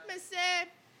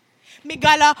Me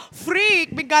gala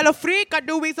freak, me gala freak. I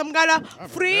do we some gala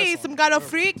free, some gala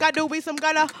freak. I do we some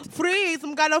gala free,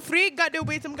 some gala freak. I do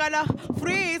we some gala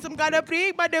free, some gala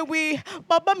freak. But the we,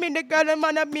 Papa me the gala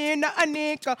man a me na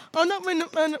anika. I'm not me na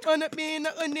me na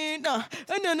anina.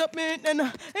 And not me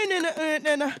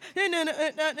na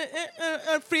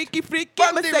freaky freaky.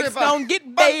 My sex down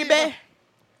get baby.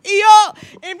 Yo,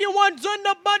 if you want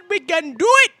Zonderbutt, we can do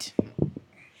it.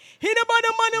 Hit about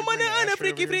the money, and a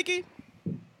freaky.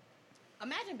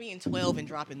 Imagine being 12 and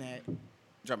dropping that.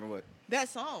 Dropping what? That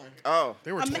song. Oh.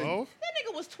 They were 12? That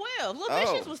nigga was 12. Lil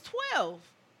Vicious was 12.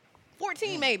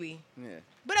 14 maybe. Yeah.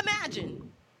 But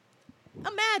imagine.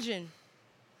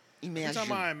 Every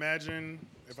time I imagine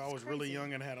if I was really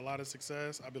young and had a lot of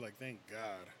success, I'd be like, thank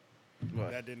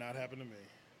God. That did not happen to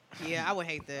me. Yeah, I would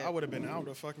hate that. I would have been out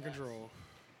of fucking control.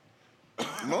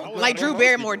 Like Drew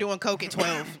Barrymore doing coke at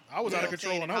 12. I was out of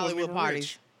control and I wasn't even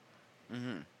parties.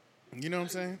 You know what I'm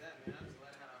saying?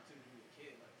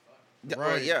 Right.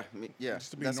 Well, yeah.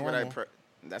 Just to be that's normal. what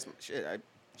that's shit. I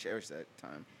cherish that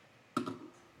time.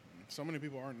 So many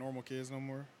people aren't normal kids no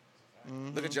more.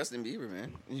 Look at Justin Bieber,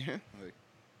 man. Yeah. Like,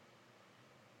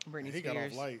 Britney he Spears. got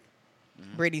off light.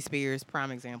 Britney Spears,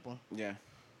 prime example. yeah.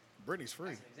 Britney's free.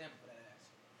 That's an example for that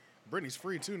ass. Britney's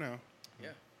free too now. Yeah.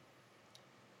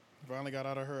 Finally got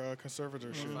out of her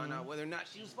conservatorship. Find out whether or not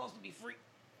she was supposed to be free.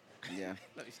 Yeah.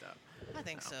 Let me stop. I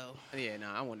think so. Yeah, no,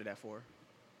 I wanted that for her.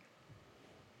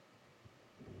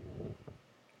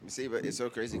 You see, but it's so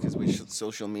crazy because with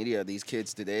social media, these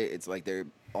kids today, it's like they're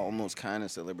almost kind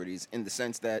of celebrities in the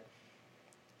sense that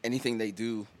anything they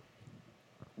do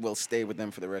will stay with them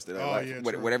for the rest of their life. Yeah,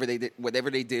 Whatever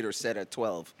they did or said at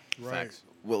 12 Right.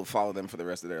 will follow them for the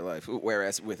rest of their life.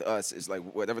 Whereas with us, it's like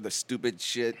whatever the stupid,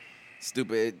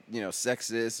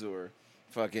 sexist or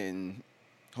fucking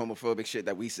homophobic shit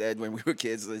that we said when we were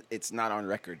kids, it's not on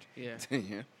record. Yeah.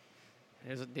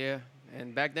 Yeah.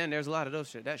 And back then, there's a lot of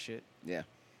that shit. Yeah.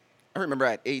 I remember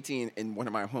at 18 in one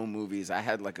of my home movies, I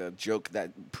had like a joke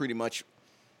that pretty much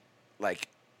like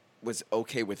was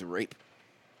okay with rape.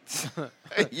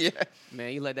 Yeah.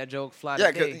 Man, you let that joke fly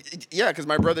Yeah, today. because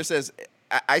my brother says,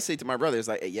 I say to my brother, it's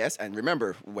like, yes, and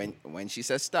remember, when she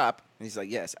says stop, and he's like,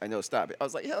 yes, I know, stop. I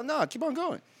was like, hell no, keep on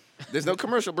going. There's no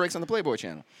commercial breaks on the Playboy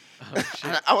channel. Oh,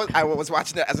 shit. I was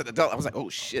watching that as an adult. I was like, oh,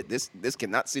 shit, this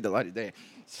cannot see the light of day.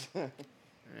 Man,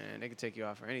 they can take you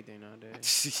out for anything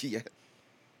nowadays. Yeah.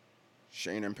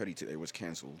 Shane and Petty today was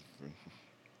canceled.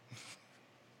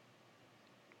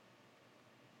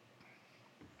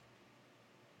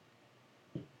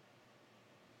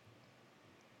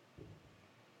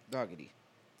 Doggity.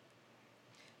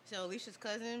 So Alicia's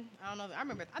cousin, I don't know.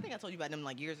 I think I told you about them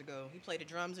like years ago. He played the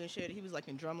drums and shit. He was like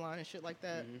in drumline and shit like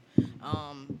that.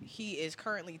 He is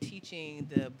currently teaching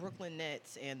the Brooklyn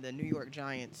Nets and the New York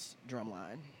Giants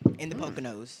drumline in the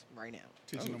Poconos right now.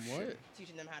 Teaching them what?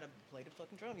 Teaching them how to play the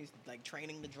fucking drum. He's like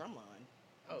training the drumline.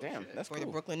 Oh, damn, shit. that's for cool.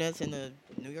 the Brooklyn Nets and the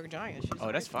New York Giants. Shit's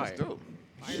Oh, that's crazy. fire. That's dope.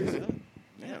 Fire as fuck.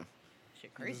 Yeah. Shit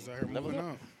This crazy. is out here moving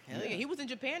up. Hell yeah. He was in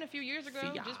Japan a few years ago,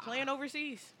 just playing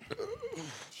overseas.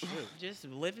 Just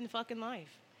living fucking life.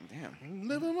 Damn.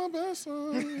 Living my best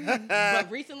life. But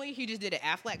recently, he just did an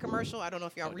Affleck commercial. I don't know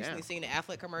if y'all recently damn. seen the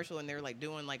Affleck commercial, and they're like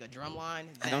doing like a drum line.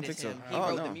 I don't That is think so. him. He Oh,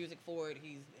 wrote no. the music for it.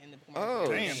 He's in the commercial.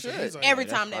 Oh, Damn, so shit. he's like- Every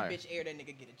that's time that fire. bitch air, that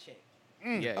nigga get a check.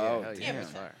 Yeah, Oh, hell damn.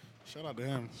 that's fire. Shout out to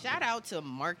him. Shout out to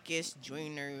Marcus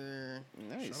Joyner.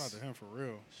 Nice. Shout out to him for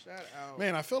real. Shout out.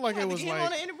 Man, I feel like it was like...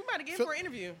 we about to get him for an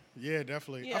interview. Yeah,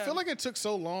 definitely. I Yeah. feel like it took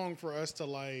so long for us to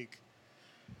like...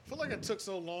 I feel like it took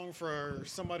so long for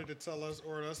somebody to tell us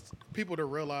or us people to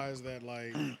realize that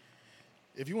like...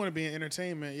 if you want to be in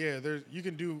entertainment, yeah,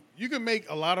 you can make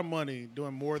a lot of money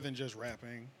doing more than just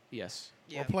rapping. Yes.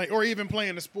 Yeah. Or even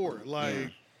playing the sport.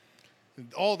 Like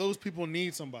all those people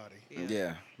need somebody.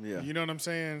 Yeah. Yeah. You know what I'm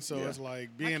saying? So Yeah. it's like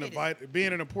kid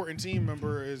being an important team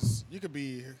member is you could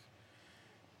be.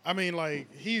 I mean,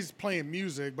 like he's playing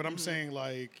music, but I'm saying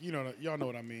like y'all know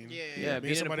what I mean. Yeah. Yeah, being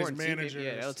being an somebody's important team, manager,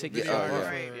 yeah, that'll take you videographer, far.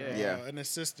 Right. Yeah. an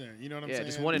assistant. You know what I'm Yeah, saying?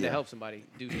 just wanted Yeah. to help somebody.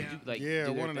 Do Yeah. like Yeah, do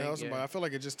their wanting to thing, help somebody. yeah. I feel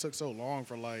like it just took so long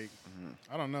for like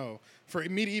I don't know for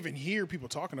me to even hear people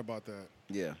talking about that.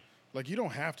 Yeah. Like you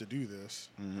don't have to do this.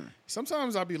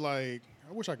 Sometimes I'll be like,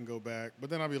 I wish I can go back, but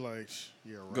then I'll be like,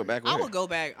 yeah, right. Go back I where? would go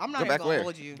back. I'm not Go even back gonna where?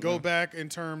 hold you. Go back in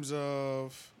terms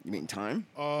of You mean time?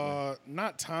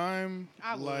 not time,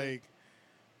 I would. like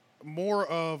more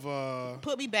of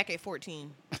Put me back at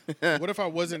 14. what if I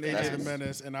wasn't AJ the Nice.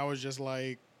 Menace and I was just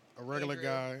like a regular Andrew.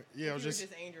 guy? Yeah, I was You were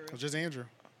just Andrew. I was just Andrew.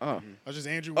 Oh. I was just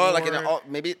Andrew. Oh, like in Ward.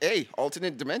 maybe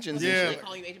alternate dimensions. Yeah. And They shit.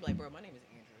 call you Andrew, like, bro, my name is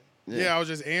Andrew. Yeah, I was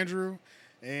just Andrew,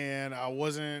 and I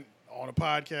wasn't on a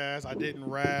podcast. I didn't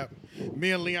rap.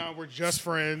 Me and Leon were just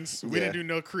friends. We didn't do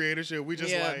no creative shit. We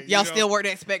just like y'all still work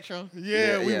at Spectrum.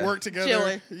 Yeah, we work together.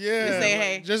 Chilling. Yeah, Just say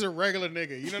hey. just a regular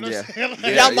nigga. You know what I'm saying?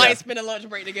 Like, Y'all might spend a lunch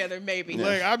break together, maybe.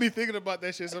 like I be thinking about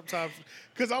that shit sometimes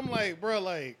because I'm like, bro,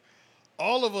 like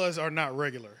all of us are not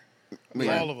regular.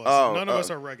 All of us. None of us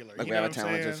are regular. Like you we know have what a I'm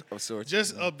talent saying? of sorts.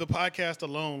 Just of the podcast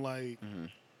alone, like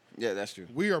Yeah, that's true.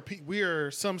 we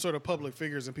are some sort of public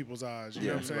figures in people's eyes. You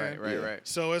know what I'm saying? Right.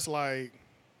 So it's like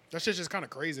that shit's just kind of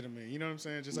crazy to me. You know what I'm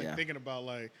saying? Just like thinking about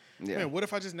like, man, what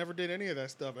if I just never did any of that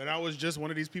stuff? And I was just one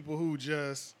of these people who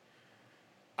just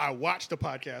I watched a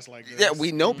podcast like this. Yeah,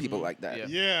 we know people like that.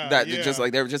 Yeah. That just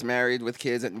like they were just married with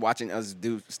kids and watching us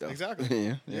do stuff.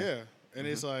 Exactly. yeah. And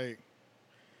it's like,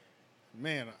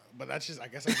 man, but that's just I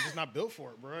guess I'm just not built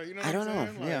for it, bro. You know what I'm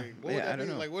saying? know. Like, what would that I don't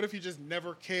be? know. Like, what if you just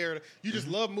never cared? You just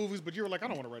love movies, but you were like, I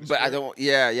don't want to write a But script. I don't.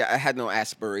 Yeah. I had no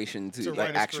aspiration to To write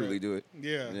like a actually script. do it.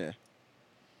 Yeah.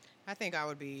 I think I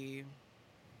would be.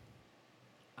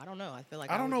 I don't know. I feel like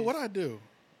I don't know what I'd do.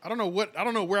 I don't know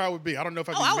where I would be. I don't know if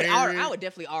I'd be I married. would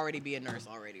definitely already be a nurse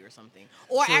already or something.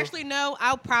 Or True. actually, no.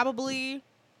 I'll probably.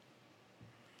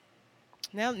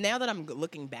 Now that I'm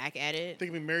looking back at it,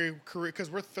 think of married career because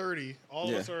we're 30. All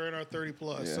of us are in our 30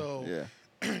 plus. Yeah. So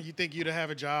you think you'd have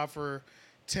a job for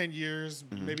 10 years,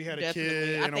 maybe had a definitely.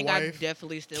 kid I and think a I wife.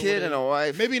 definitely still Kid would've- and a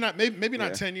wife. Maybe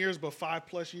not 10 Yeah. years, but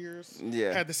 5+ years.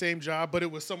 Yeah. Had the same job, but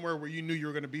it was somewhere where you knew you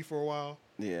were going to be for a while.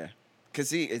 Yeah. Cause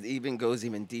see, it even goes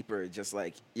even deeper. Just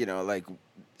like like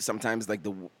sometimes like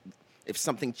if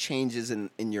something changes in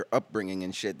your upbringing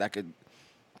and shit, that could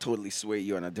totally sway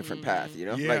you on a different path. You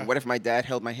know, Yeah. like what if my dad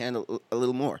held my hand a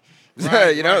little more?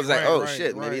 Right, you know, it's like right, oh right,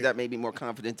 shit, maybe right. that made me more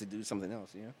confident to do something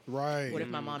else. You know? Right. What if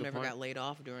my mom good never point. got laid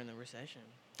off during the recession?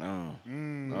 Oh.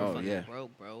 Mm. Oh Fucking yeah.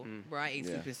 broke, bro. Bro, I ate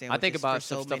Yeah. sleeping sandwiches. I think about for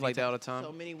so stuff many like that all the times-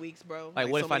 time. So many weeks, bro. Like,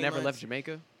 what so if I many never months. left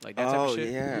Jamaica? Like that type Oh of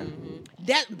shit. yeah.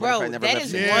 That What bro, if I never that left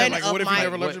is Jamaica? Yeah, one like of what if my you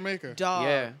never left what- Jamaica? dog.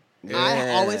 Yeah. I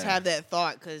always Yeah. have that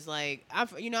thought because, like, I'm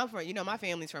from, my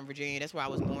family's from Virginia. That's where I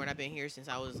was born. I've been here since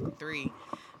I was 3.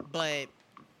 But,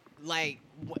 like,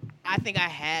 I think I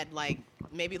had, like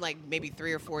maybe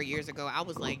 3 or 4 years ago, I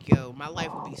was like, yo, my life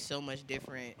would be so much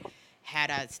different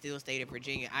had I still stayed in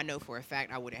Virginia. I know for a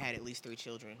fact I would have had at least 3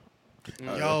 children.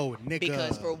 Yo, nigga.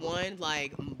 Because for one,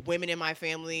 like, women in my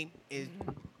family is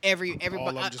everybody All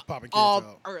of 'em just popping kids all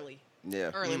out. early.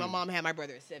 Yeah. Early. My mom had my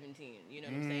brother at 17. You know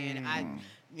what I'm saying?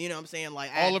 You know what I'm saying?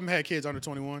 Like All of them had kids under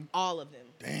 21. all of them.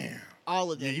 Damn.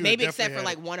 All of them. Yeah, you Maybe would except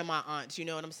definitely for like one of my aunts. You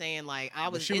know what I'm saying? Like I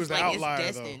was. she it's was the like outlier,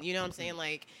 it's destined. though. You know what I'm saying?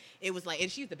 Like it was like, and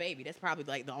she's the baby. That's probably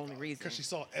like the only reason. Because she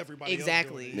saw everybody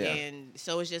Exactly. else doing it. Yeah. And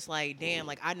so it's just like, damn,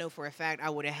 like I know for a fact I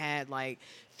would have had like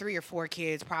 3 or 4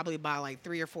 kids, probably by like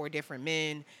 3 or 4 different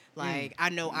men. Like I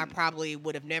know I probably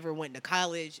would have never went to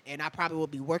college, and I probably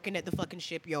would be working at the fucking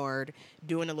shipyard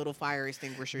doing a little fire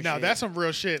extinguisher. Now shit. that's some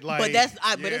real shit. Like, But that's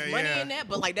but yeah, it's money yeah. in that.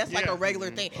 But like that's like Yeah. a regular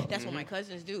thing. That's what my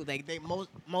cousins do. Like they most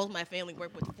of my family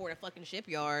work for the fucking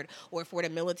shipyard or for the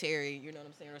military. You know what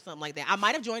I'm saying, or something like that. I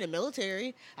might have joined the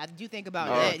military. I do think about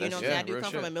Oh, that. You that's- know what I'm saying? I do real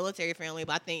come from shit. a military family,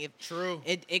 but I think if True.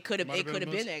 it could have Might have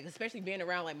been been that, especially being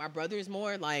around like my brothers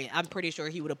more. Like I'm pretty sure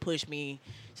he would have pushed me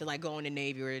to like go in the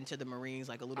Navy or into the Marines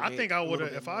like a little bit. I think I a would little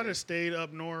have, bit if I'd more. have stayed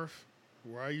up north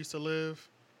where I used to live,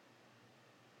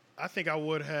 I think I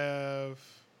would have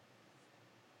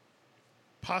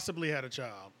possibly had a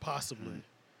child. Possibly.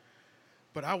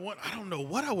 But I don't know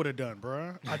what I would have done,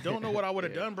 bro. I don't know what I would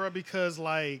have done, bro, because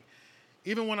like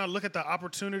even when I look at the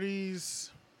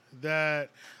opportunities that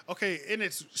and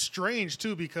it's strange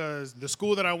too because the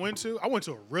school that I went to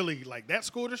a really like that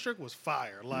school district was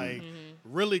fire, like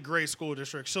really great school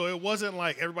district. So it wasn't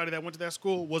like everybody that went to that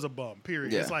school was a bum.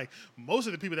 Period. Yeah. It's like most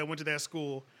of the people that went to that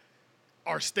school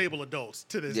are stable adults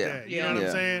to this Yeah. day. You Yeah. know what Yeah.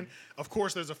 I'm saying? Of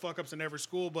course, there's a fuck ups in every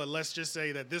school, but let's just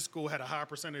say that this school had a higher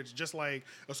percentage, just like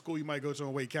a school you might go to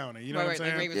in Wake County. You know right, what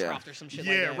I'm like saying? Ravenscroft or some shit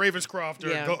Yeah, like that. Ravenscroft or,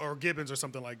 Yeah. or Gibbons or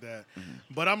something like that.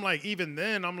 But I'm like, even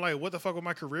then, I'm like, what the fuck would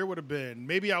my career would have been?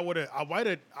 Maybe I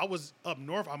was up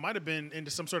north, I might have been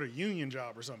into some sort of union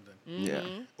job or something. Yeah.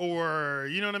 Or,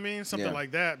 you know what I mean? Something Yeah.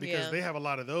 like that because Yeah. they have a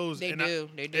lot of those. They and do.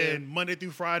 And Monday through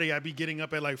Friday, I'd be getting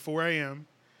up at like 4 a.m.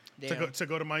 Damn. to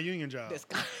go to my union job. This-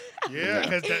 Yeah,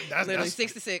 because that's literally that's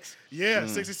 6 to 6. yeah,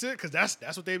 66. Because that's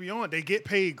what they be on. They get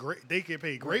paid great. They get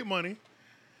paid great money,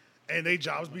 and they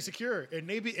jobs be secure. And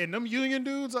them union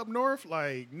dudes up north,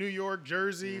 like New York,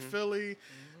 Jersey, Philly,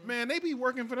 man, they be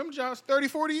working for them jobs 30,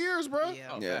 40 years, bro. Yeah.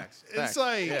 Oh, Yeah. facts. It's Facts.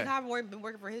 like Like, I've been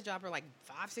working for his job for like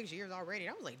 5-6 years already.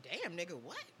 And I was like, damn, nigga,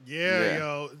 what? yeah, Yeah.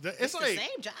 yo, it's It's like the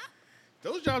same job.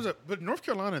 those jobs. But North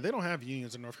Carolina, they don't have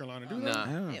unions in North Carolina, do they? Nah. Oh.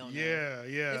 Hell no. Yeah,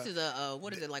 yeah. This is a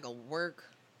what is it, like a work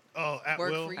Oh, at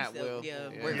Work will. free At stuff. will. Yeah,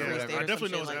 Yeah, work Yeah, free I state or some definitely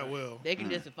know shit it's like at will. They can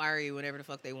just fire you whenever the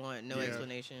fuck they want, no Yeah.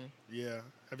 explanation. Yeah.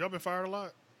 Have y'all been fired a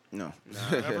lot? No.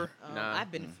 Ever? Nah.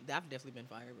 I've definitely been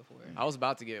fired before. I was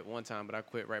about to get one time, but I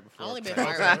quit right before. I only been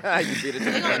Like, fired. You beat it to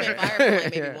I've the only been punch. fired for like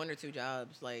maybe Yeah. 1 or 2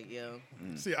 jobs. Like, yo,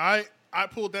 See, I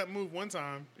pulled that move one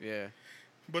time, Yeah.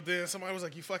 but then somebody was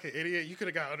like, "You fucking idiot! You could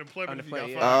have got unemployment if you got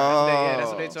Yeah. fired." That's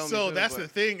what they told me. So too, that's but- the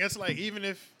thing. It's like even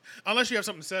if, unless you have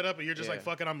something set up and you're just like, Yeah.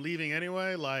 "Fuck it, I'm leaving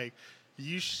anyway." Like,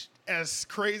 as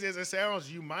crazy as it sounds,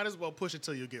 you might as well push it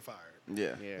till you get fired.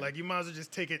 Yeah. Yeah. Like you might as well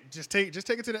just take it to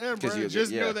the end, bro. 'Cause you'll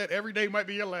Just get- know yeah. that every day might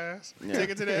be your last. Yeah. Take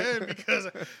it to the end because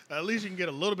at least you can get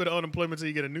a little bit of unemployment till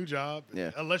you get a new job.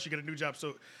 Yeah. Unless you get a new job,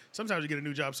 so sometimes you get a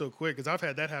new job so quick. Because I've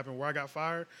had that happen where I got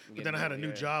fired, but Get then I had a new- new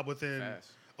yeah. job within Fast.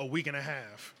 a week and a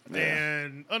half, Yeah.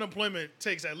 and unemployment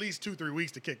takes at least 2-3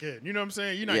 weeks to kick in. You know what I'm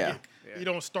saying? You're not Yeah. Yeah. you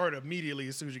don't start immediately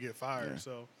as soon as you get fired. Yeah.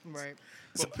 So, right.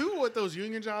 but people with those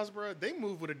union jobs, bro, they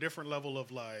move with a different level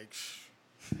of like.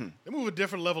 They move with a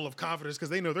different level of confidence because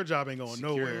they know their job ain't going Secure.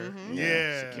 nowhere. Mm-hmm.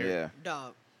 Yeah. Yeah.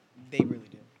 Dog, they really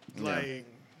do. Like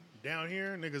down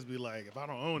here, niggas be like, if I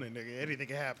don't own it, nigga, anything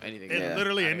can happen. Anything And can happen.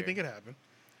 literally Outta anything here. can happen.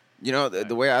 You know,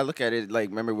 the way I look at it, like,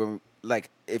 remember when, like,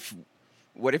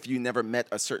 what if you never met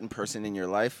a certain person in your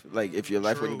life? Like, if your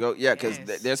life wouldn't True. go, yeah, because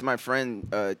Yes. there's my friend,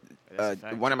 That's a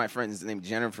fact, one of too. my friends named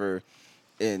Jennifer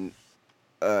in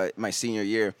my senior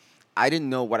year. I didn't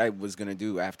know what I was gonna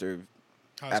do after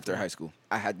high school.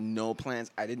 I had no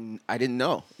plans. I didn't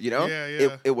know. You know, Yeah,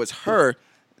 yeah. It was her,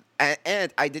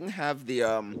 and I didn't have the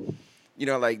you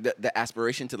know, like the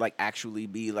aspiration to like actually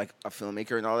be like a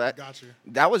filmmaker and all that. Gotcha.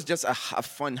 That was just a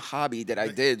fun hobby that I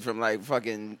did from like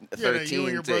fucking Yeah, that you and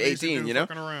 13 your to brother used to 18. do You know,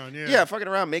 fucking around. Yeah. yeah, fucking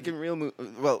around making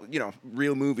well, you know,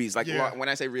 real movies. Like Yeah. when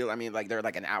I say real, I mean like they're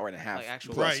like an hour and a half. Like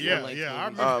actual plus, Right. you know? Yeah. like Yeah. I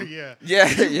movies. remember. Yeah.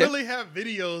 Yeah, You yeah. really have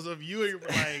videos of you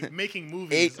like making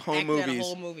movies. 8 home Acting out a movies.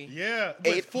 whole movie. Yeah.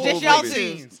 8 with full full fight movies.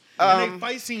 scenes. Um, And they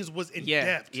fight scenes was in Yeah.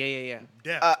 depth. Yeah.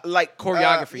 Depth. Like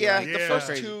Choreography, yeah, like, the Yeah. first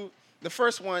crazy. two. The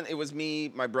first one, it was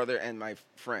me, my brother, and my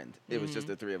friend. It was just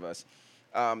the three of us.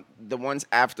 The ones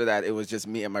after that, it was just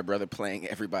me and my brother playing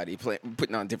everybody,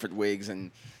 putting on different wigs and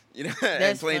and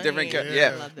That's playing different. funny. Yeah.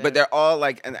 I love that. But they're all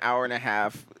like an hour and a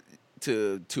half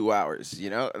to 2 hours. You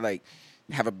know, like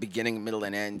have a beginning, middle,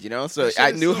 and end. You know, so That shit I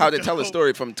is knew so how to tell a dope.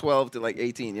 story from 12 to like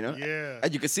 18. You know, Yeah.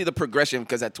 and you could see the progression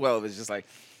because at 12 it's just like.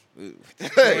 Ooh.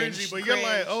 Cringy, but you're like,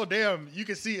 Cringe. oh damn, you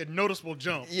can see a noticeable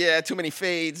jump. Yeah, too many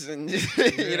fades and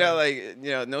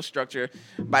Yeah. no structure.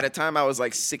 By the time I was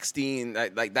like 16,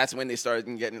 like that's when they started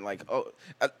getting like,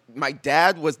 my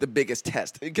dad was the biggest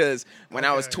test because when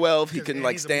I was Okay. 12, he Because couldn't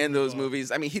like he's a stand movie those buff.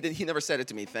 movies. I mean, he never said it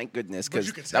to me, thank goodness, But because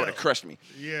you could that would have tell. crushed me.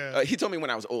 Yeah. He told me when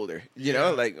I was older, you Yeah.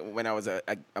 know, like when I was a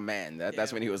man. That's Yeah.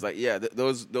 when he was like, yeah,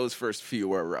 those first few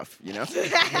were rough, you know.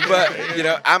 But you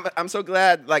know, I'm so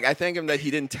glad. Like I thank him that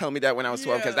he didn't tell me that when I was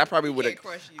 12, because Yeah, that probably he would have. can't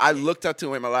crush you. I looked up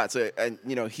to him a lot, so and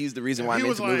he's the reason why If I'm he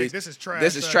was into like, movies. this is trash.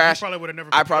 This is you trash. probably would have never.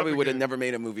 I picked it probably up would have again. never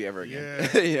made a movie ever again.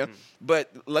 Yeah. you know?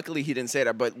 But luckily he didn't say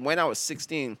that. But when I was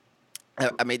 16,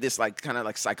 I made this like kind of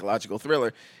like psychological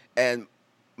thriller, and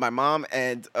my mom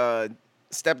and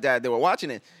stepdad, they were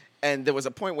watching it, and there was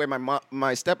a point where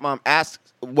my stepmom asked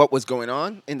what was going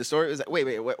on in the story. It was like,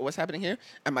 wait, what's happening here?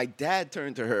 And my dad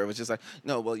turned to her. It was just like,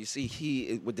 no, well, you see,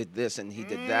 he did this and he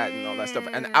did that and all that stuff.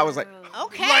 And I was like,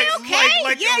 Okay,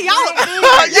 Like yeah, a y'all. real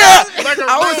movie. yeah, Like a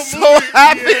I real was so movie.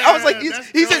 happy. I was Yeah, like, that's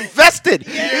he's dope. invested.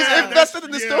 Yeah, He's invested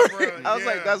in the that's- story. yeah, bro, I was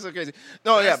like, yeah. that's so crazy.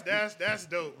 No, That's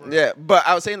dope, bro. yeah, but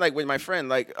I was saying like with my friend,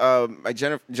 like my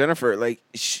Jennifer, like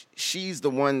she's the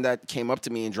one that came up to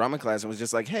me in drama class and was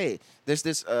just like, "Hey, there's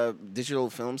this digital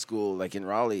film school like in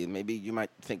Raleigh. Maybe you might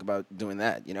think about doing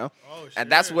that, you know?" Oh,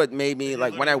 And that's shit. what made me You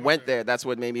like when I literally went went there. there. That's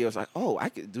what made me. I was like, "Oh, I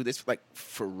could do this like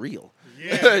for real."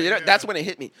 Yeah, you know, yeah. that's when it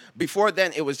hit me. Before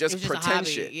then, it was just It was just a pretend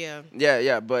hobby, shit. yeah.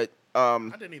 yeah, but I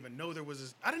didn't even know there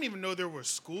was. I didn't even know there were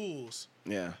schools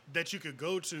yeah. that you could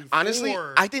go to. Honestly,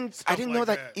 for I didn't stuff know like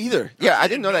that either. Yeah, I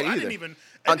didn't know that I either. didn't even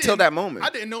Until that moment. I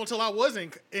didn't know until I was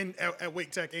at Wake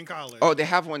Tech in college. Oh, they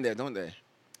have one there, don't they?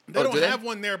 They Oh, don't do they? have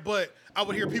one there, but I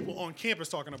would hear people on campus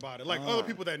talking about it, like other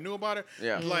people that knew about it.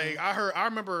 Yeah. Like I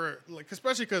remember, like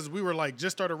especially because we were like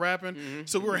just started rapping,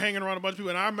 so we were hanging around a bunch of people,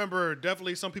 and I remember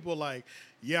definitely some people like,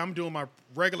 yeah, I'm doing my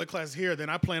regular class here, then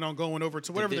I plan on going over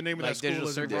to whatever the name of like that school Digital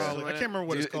is in Circus or Raleigh. I whatever? can't remember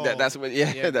what it's called. That's what.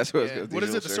 Yeah, that's what. It was. What is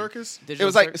it? The Digital circus? It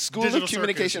was like Circus. School Digital of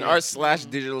Communication Circus, yeah. Arts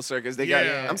 / Digital Circus. They got.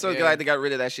 Yeah, I'm so yeah. glad they got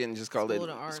rid of that shit and just called School it.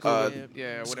 of Arts,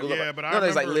 Yeah, School whatever. of- Yeah, but I no,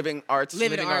 there's like remember- Living Arts.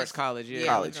 Living Living Arts. Arts College, yeah.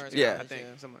 College, Living Arts, yeah. I think.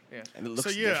 Yeah. And it looks So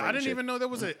yeah, different I and didn't shit. even know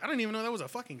that was a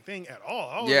fucking thing at all.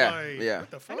 I was Yeah, like, yeah. what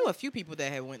the I fuck? knew a few people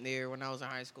that had went there when I was in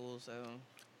high school, so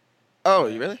Oh,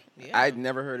 you really? Yeah. I'd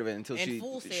never heard of it until And she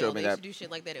Full Sail. showed me They used that. to do shit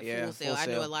like that at Yeah, Full Sail. Full I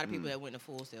knew Sail. a lot of people that went to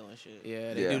Full Sail and shit.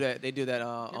 Yeah, Yeah. They do that Never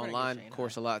online get Shane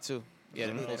course a lot too. Yeah,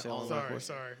 the Full Sail online Sorry, course.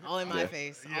 sorry. All in my Yeah.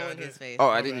 face. Yeah, All I in his did. face. Oh,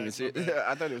 I My didn't bad, even see it. my bad.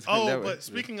 I thought it was Oh, that way. but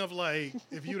speaking of like,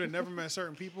 if you'd have never met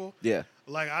certain people, Yeah.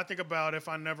 like I think about if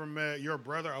I never met your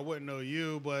brother, I wouldn't know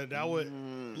you, but I would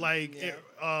like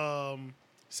Yeah.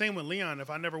 same with Leon if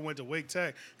I never went to Wake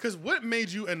Tech. Cause what made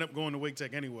you end up going to Wake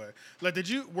Tech anyway? Like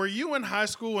were you in high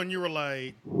school and you were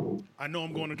like, I know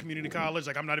I'm going to community college,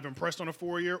 like I'm not even pressed on a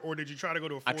 4-year, or did you try to go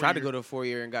to a 4-year? I tried to go to a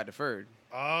 4-year and got deferred.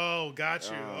 Oh, got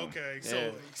you. Okay. So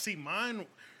yeah. see mine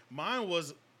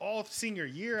was all senior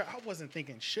year. I wasn't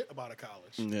thinking shit about a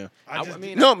college. Yeah. I just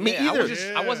No, me I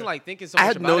either. I wasn't like thinking so I much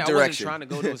had about no it. I direction. wasn't trying to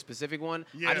go to a specific one.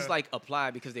 I just Yeah. like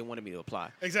applied because they wanted me to apply.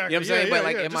 Exactly. You know what I'm saying? Yeah, But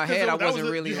like yeah. in Just my 'cause head, I that was wasn't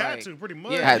the- really you like. had to pretty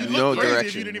much. Yeah. Had you no look crazy if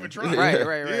direction. you didn't even try.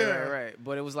 Right. Yeah.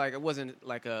 But it was like it wasn't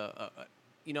like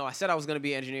you know, I said I was going to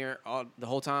be an engineer the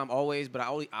whole time, always, but I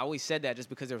always said that just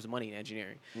because there was money in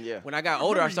engineering. Yeah. When I got I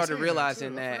older, I remember you started saying that, realizing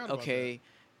too. I that, forgot about okay,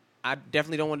 I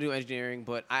definitely don't want to do engineering,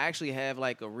 but I actually have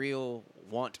like a real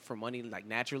want for money, like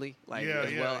naturally, like Yeah,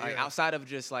 as yeah, well. Like yeah. outside of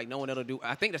just like knowing it'll do.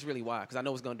 I think that's really why, because I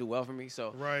know it's going to do well for me.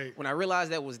 So Right. when I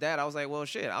realized that was that, I was like, well,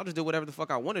 shit, I'll just do whatever the fuck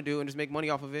I want to do and just make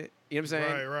money off of it. You know what I'm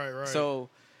saying? Right. So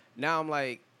now I'm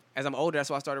like, as I'm older, that's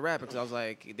why I started rapping, because I was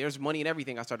like, there's money in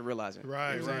everything. I started realizing.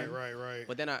 Right. You know what I'm saying? Right.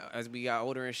 But then as we got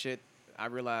older and shit, I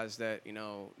realized that, you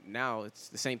know, now it's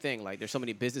the same thing. Like, there's so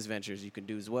many business ventures you can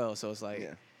do as well. So it's like,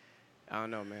 Yeah. I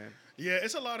don't know, man. Yeah,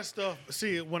 it's a lot of stuff.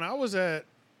 See, when I was in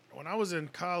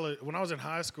college, when I was in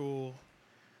high school,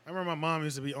 I remember my mom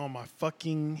used to be on my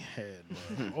fucking head.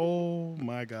 Bro. Oh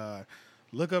my God.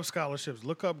 Look up scholarships,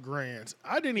 look up grants.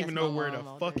 I didn't even That's know my where to mom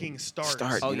all day. fucking start.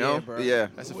 You know? yeah, bro. Yeah.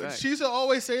 That's a Well, fact. she used to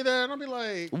always say that, and I'll be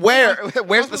like, Where? am I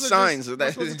Where's the supposed to signs of am I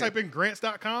that? supposed to type in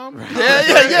grants.com?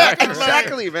 Yeah. Like,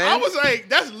 Exactly, man. I was like,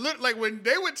 that's like when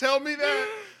they would tell me that.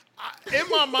 In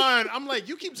my mind, I'm like,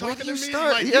 you keep Where talking do to you me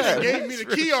start? like Yeah. you just gave me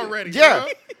the key already. Yeah.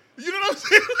 Bro. You know what I'm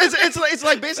saying? It's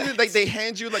like basically like they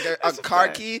hand you like a car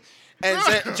fact. key and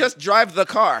say, just drive the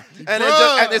car, and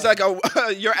Bruh. it's like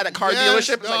you're at a car Yes,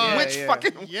 dealership. It's like dog. which Yeah.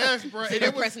 fucking Yes, bro. So And they're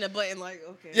it was, pressing the button like,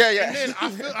 okay. yeah. and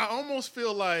then I almost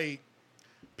feel like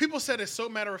people said it's so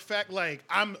matter of fact, like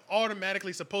I'm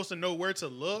automatically supposed to know where to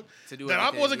look To do that I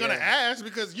everything, wasn't gonna yeah. ask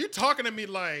because you're talking to me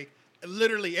like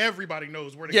literally everybody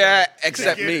knows where to Yeah, go.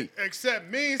 except to get me. it, except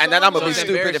me. And then I'ma So be it's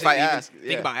stupid if I embarrassing to even ask.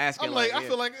 Think Yeah. about asking. I'm like, I yeah.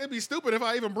 feel like it'd be stupid if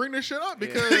I even bring this shit up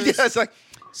because Yeah, it's like,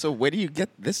 so where do you get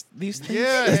these things?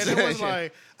 yeah, and it was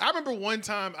like I remember one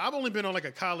time I've only been on like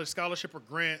a college scholarship or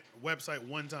grant website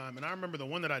one time, and I remember the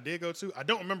one that I did go to. I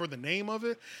don't remember the name of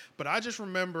it, but I just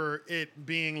remember it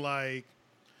being like.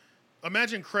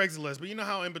 Imagine Craigslist, but you know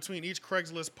how in between each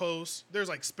Craigslist post, there's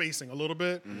like spacing a little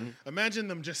bit? Imagine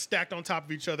them just stacked on top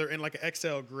of each other in like an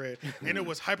Excel grid. And it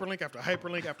was hyperlink after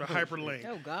hyperlink after hyperlink.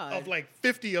 Oh, God. Of like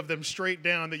 50 of them straight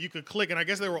down that you could click. And I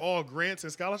guess they were all grants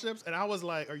and scholarships. And I was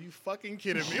like, are you fucking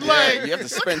kidding me? Like, You have to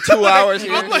spend 2 hours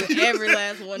here. I'm like, Every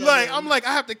last one of like, them. I'm like,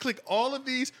 I have to click all of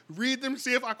these, read them,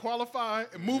 see if I qualify,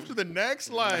 and move to the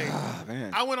next. Like, man.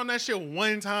 I went on that shit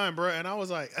one time, bro, and I was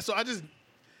like, so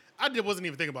wasn't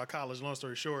even thinking about college, long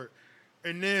story short.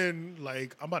 And then,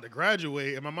 like, I'm about to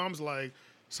graduate, and my mom's like,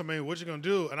 so, man, what you gonna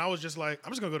do? And I was just like,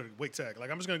 I'm just gonna go to Wake Tech. Like,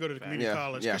 I'm just gonna go to the community Yeah,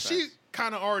 college. yeah. Because she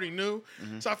kind of already knew.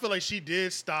 So I feel like she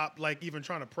did stop, like, even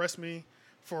trying to press me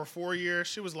for a 4-year.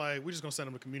 She was like, we're just gonna send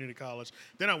him to community college.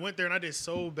 Then I went there, and I did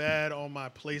so bad on my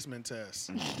placement test.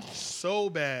 So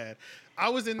bad. I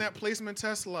was in that placement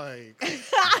test, like...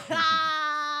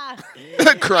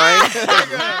 Crying.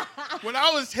 When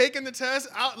I was taking the test,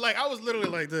 I was literally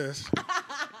like this.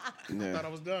 Yeah. Thought I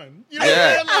was done. You know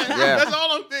Yeah, what I'm saying? Like, yeah. That's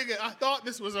all I'm thinking. I thought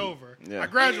this was over. Yeah. I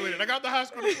graduated. I got the high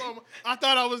school diploma. I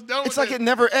thought I was done It's with like it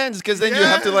never ends because then you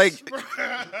have to Yes, like. bro.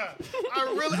 I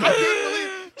couldn't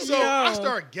believe. So I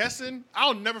started guessing.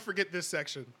 I'll never forget this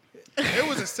section. It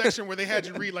was a section where they had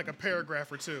you read like a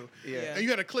paragraph or two. Yeah. And you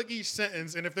had to click each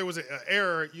sentence, and if there was an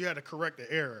error, you had to correct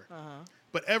the error.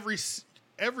 But every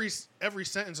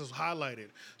sentence was highlighted.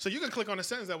 So you could click on a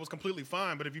sentence that was completely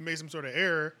fine, but if you made some sort of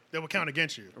error, that would count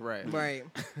against you. Right. Right.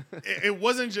 It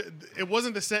wasn't it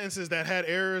wasn't the sentences that had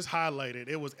errors highlighted.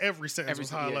 It was every sentence was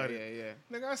highlighted.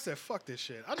 Yeah. Nigga, I said, fuck this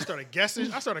shit. I just started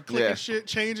guessing. I started clicking Yeah. shit,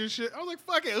 changing shit. I was like,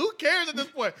 fuck it. Who cares at this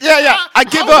point? Yeah. I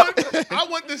give up. I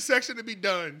want this section to be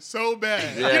done so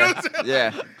bad. Yeah. You know what I'm saying?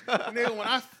 Yeah. Nigga,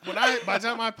 when I by the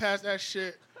time I passed that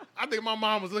shit, I think my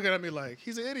mom was looking at me like,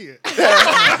 he's an idiot.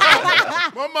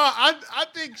 My mom, I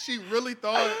think she really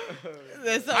thought,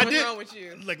 There's something wrong with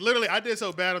you. like literally, I did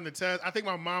so bad on the test. I think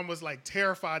my mom was like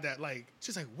terrified that like,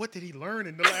 she's like, what did he learn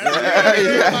in the last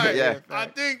year? Yeah, Like, yeah. I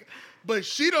think But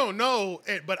she don't know.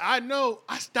 But I know.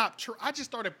 I stopped. I just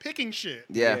started picking shit.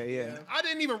 Yeah. I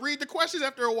didn't even read the questions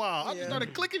after a while. I just Yeah.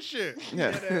 started clicking shit.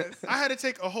 Yeah. I had to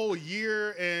take a whole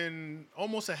year and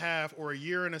almost a half or a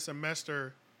year and a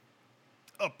semester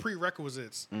of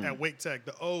prerequisites at Wake Tech,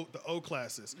 the O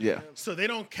classes. Yeah. So they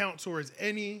don't count towards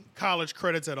any college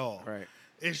credits at all. Right.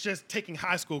 It's just taking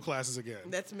high school classes again.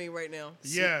 That's me right now.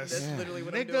 Yes. That's literally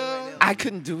what I'm Nigga. doing right now. I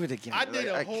couldn't do it again. I did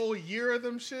a Like, whole year of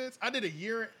them shits. I did a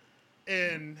year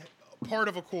and part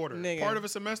of a quarter, Nigga. part of a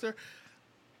semester.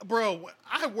 Bro,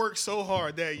 I worked so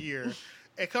hard that year.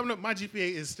 And coming up, my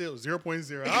GPA is still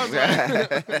 0.0. I was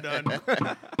like, I'm done.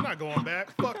 I'm not going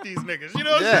back. Fuck these niggas. You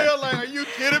know what I'm saying? Like, are you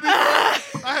kidding me, bro?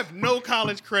 I have no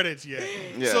college credits yet.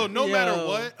 Yeah. So no matter Yo.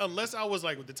 what, unless I was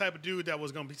like the type of dude that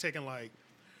was going to be taking like,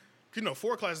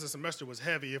 4 classes a semester was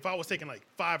heavy. If I was taking like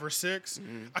 5 or 6,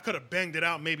 I could have banged it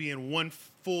out maybe in one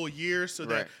full year. So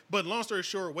that, Right. but long story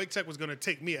short, Wake Tech was going to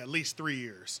take me at least 3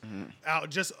 years out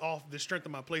just off the strength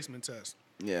of my placement test.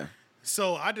 Yeah.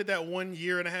 So I did that 1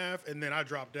 year and a half, and then I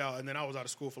dropped out, and then I was out of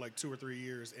school for like 2 or 3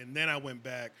 years, and then I went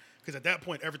back because at that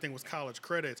point everything was college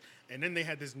credits, and then they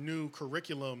had this new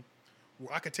curriculum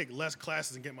where I could take less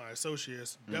classes and get my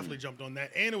associates. Definitely jumped on that,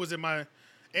 and it was in my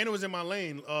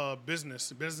lane,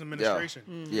 business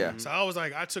administration. Yeah. So I was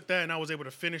like, I took that and I was able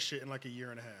to finish it in like a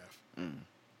year and a half.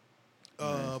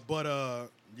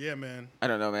 Yeah, man, I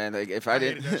don't know, man. Like if I I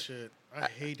hated didn't, that shit. I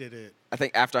hated it. I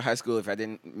think after high school, if I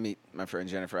didn't meet my friend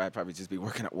Jennifer, I'd probably just be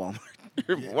working at Walmart,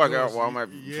 working at Walmart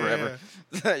forever.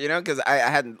 You know, because I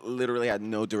hadn't literally had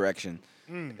no direction.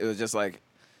 It was just like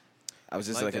I was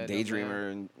just like a that, though,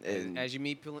 daydreamer, and As you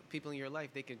meet people in your life,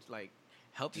 they could like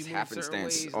help you Just move certain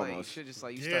happenstance, ways. almost. Like shit, just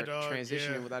like you Yeah, start dog,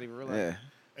 transitioning yeah. without even realizing. yeah,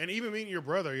 And even meeting your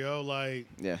brother, yo, like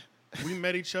yeah. we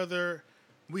met each other.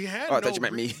 We had Oh, I no thought you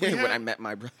meant me we when had- I met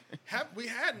my brother. we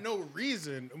had no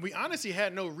reason. We honestly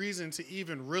had no reason to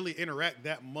even really interact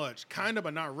that much. Kind of,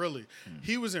 but not really.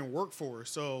 He was in workforce,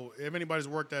 so if anybody's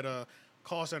worked at a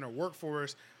call center,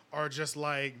 workforce are just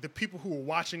like the people who are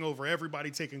watching over everybody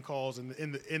taking calls in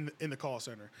the call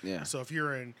center. Yeah. So if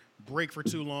you're in break for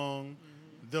too long,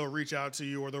 they'll reach out to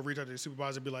you, or they'll reach out to your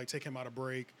supervisor and be like, take him out of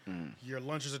break. Your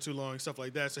lunches are too long, stuff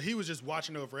like that. So he was just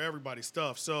watching over everybody's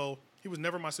stuff. So he was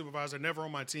never my supervisor, never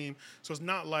on my team. So it's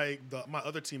not like my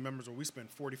other team members where we spend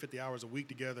 40, 50 hours a week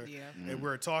together and we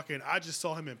were talking. I just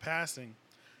saw him in passing.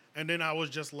 And then I was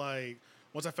just like,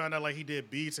 once I found out like he did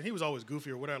beats, and he was always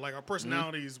goofy or whatever, like our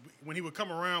personalities, when he would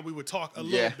come around, we would talk a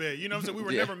little bit. You know what I'm saying? We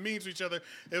were never mean to each other.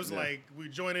 It was like we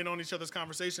join in on each other's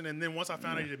conversation. And then once I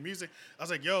found out he did music, I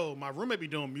was like, yo, my roommate be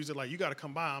doing music. Like, you got to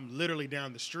come by. I'm literally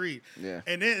down the street. Yeah.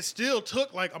 And then it still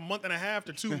took like a month and a half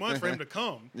to 2 months for him to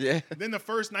come. Yeah. Then the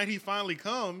first night he finally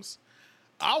comes,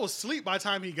 I was asleep by the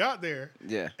time he got there.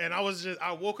 Yeah. And I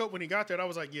woke up when he got there and I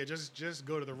was like, yeah, just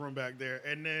go to the room back there.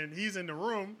 And then he's in the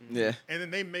room. Yeah. And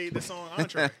then they made the song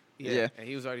Entree. Yeah. And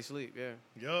he was already asleep. Yeah.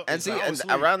 Yup. And see, I was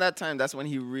and asleep. around that time, that's when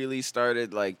he really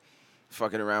started like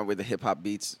fucking around with the hip hop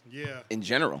beats Yeah. in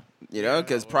general. You know,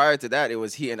 because prior to that, it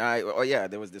was he and I. Oh yeah,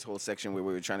 there was this whole section where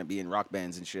we were trying to be in rock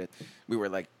bands and shit. We were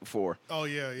like 4. Oh,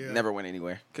 yeah, yeah. Never went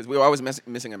anywhere because we were always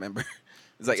missing a member.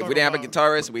 It's like if we Talking didn't have a about-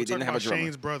 guitarist, we we're didn't talking have a about drummer.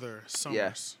 Shane's brother, Summers.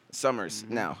 Yeah, Summers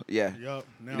now. Yeah, Yup.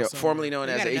 Now you know, Summers. formerly known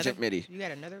You as got Agent another- MIDI. You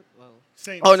got another? Whoa.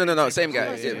 Same, Oh, no, same guy.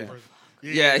 brother. Yeah. brother.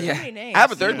 Yeah, yeah. many names. I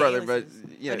have a third Yeah. brother, but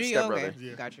yeah, Oh, do you? stepbrother. Okay.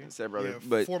 Yeah. Got you. Stepbrother, Yeah,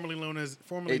 but formerly known as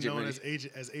Agent MIDI.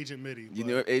 Agent MIDI. you but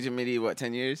knew Agent MIDI what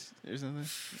 10 years or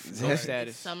something? Right.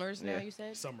 Status. Summers now, Yeah. you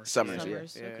said? Summers. Summers,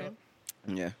 Summers, Yeah. okay.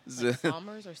 Yeah. Like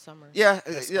Summers or Summers? Yeah,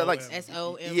 yeah, like S-O-M.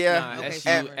 S-O-M. yeah, Okay, S-U-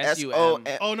 Summers.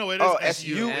 S-U-M. Oh, no, it is Oh,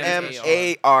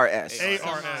 S-U-M-A-R-S. SUMARS.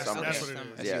 A-R-S. Summers. That's what it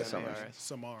Summers. is. Yeah, Yeah, Summers.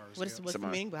 Summers. What's the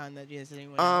Summers. meaning behind that? Yes,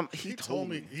 anyone? He told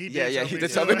me. He did yeah, tell he me, did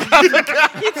yeah. tell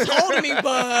me. He told me,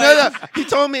 but No, he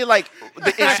told me like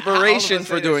the inspiration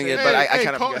for doing it, but I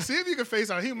kind of see if you can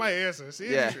FaceTime. He might answer. See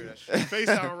if Yeah. you can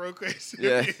FaceTime real quick. See if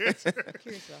Yeah. he answer.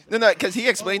 curious about that. no, because he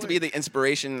explained to me the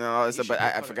inspiration and all that stuff, but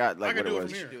I forgot I like can what it do it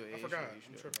was. from here. do it. I You forgot. should I'm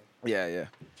do it. tripping. Yeah, yeah.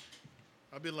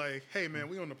 I'll be like, hey man,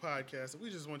 we on the podcast. We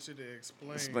just want you to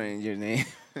explain. Explain your name,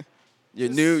 your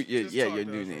Just- new, just your talk to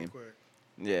new us real name. quick.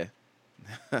 Yeah.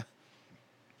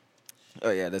 Oh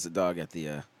yeah, there's a dog at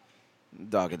the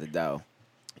Dow.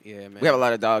 Yeah, man. We have a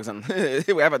lot of dogs on.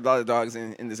 We have a lot of dogs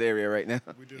in this area right now.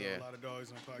 We do Yeah. a lot of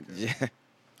dogs on the podcast. Yeah,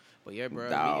 But yeah, bro.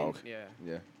 Dog. meeting- yeah.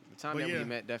 yeah. The time But that yeah. we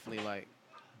met definitely like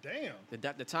Damn.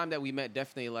 the time that we met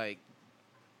definitely like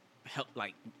helped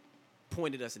like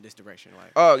pointed us in this direction.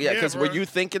 Like Oh yeah, Yeah, because were bro. you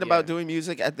thinking about Yeah. doing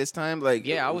music at this time? Like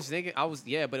yeah, I was thinking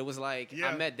but it was like Yeah.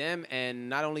 I met them and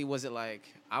not only was it like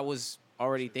I was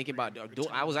already thinking about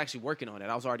I was actually working on it.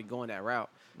 I was already going that route.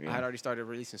 Yeah. I had already started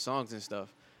releasing songs and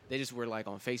stuff. They just were like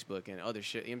on Facebook and other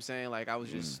shit. You know what I'm saying? Like I was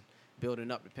just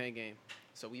building up the pen game.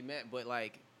 So we met, but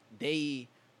like they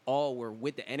all were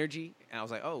with the energy, and I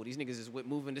was like, oh, these niggas is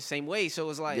moving the same way. So it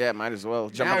was like, Yeah, might as well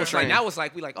jump now on it's the like train. now it's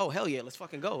like we like, oh hell yeah, let's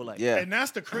fucking go. Like Yeah. And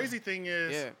that's the crazy thing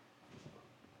is, yeah.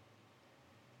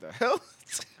 The hell?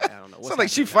 I don't know. What's Sounds like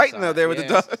she happening fighting outside? out there with the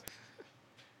Yes. dog.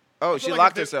 Oh, I she feel like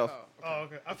locked if they- herself. Oh,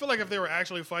 okay. I feel like if they were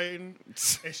actually fighting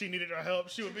and she needed our help,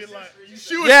 she would be like,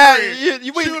 she would Yeah, scream.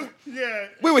 you- She would- yeah.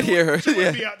 we would hear her. She Yeah.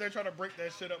 would be out there trying to break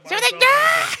that shit up. By She was like,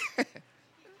 herself.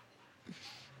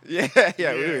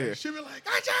 Yeah, we were here. She'd be like,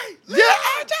 AJ, Yeah,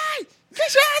 AJ,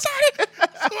 get your ass out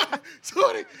of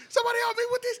somebody help me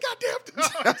with these goddamn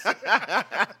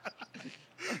dogs.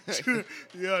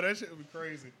 Yeah, that shit would be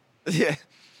crazy. here. Yeah.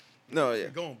 No, yeah.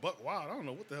 Going buck wild. I don't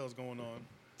know what the hell's going on.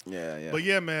 Yeah, yeah. But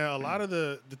yeah, man, a lot of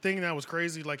the thing that was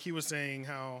crazy, like he was saying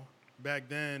how back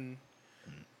then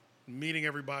meeting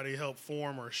everybody helped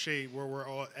form or shape where we're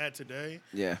all at today.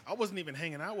 Yeah. I wasn't even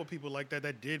hanging out with people like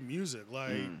that did music.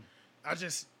 Like I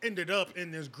just ended up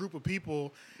in this group of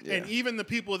people, and Yeah. even the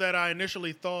people that I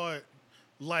initially thought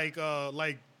like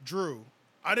Drew,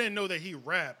 I didn't know that he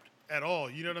rapped at all.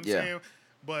 You know what I'm Yeah. saying?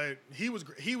 But he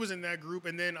was in that group,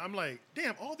 and then I'm like,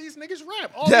 damn, all these niggas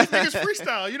rap, all these niggas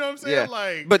freestyle. You know what I'm saying? Yeah.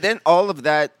 Like, But then all of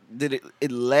that,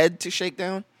 it led to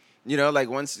Shakedown? You know, like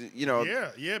once, you know,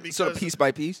 yeah, because sort of piece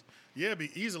by piece. yeah,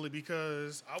 easily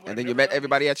because I would. And then you met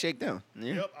everybody at Shakedown.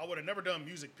 Yeah. Yep, I would have never done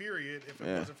music, period, if it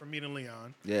Yeah. wasn't for meeting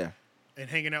Leon Yeah. and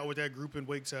hanging out with that group in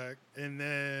Wake Tech. And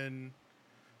then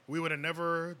we would have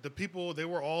never, the people, they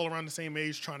were all around the same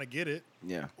age trying to get it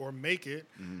Yeah. or make it.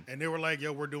 And they were like,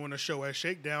 yo, we're doing a show at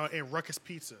Shakedown and Ruckus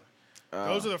Pizza. Oh.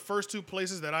 Those are the first two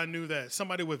places that I knew that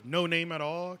somebody with no name at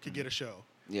all could get a show.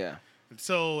 Yeah. And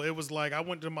so it was like I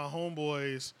went to my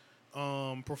homeboy's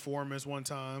performance one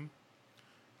time,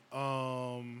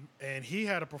 and he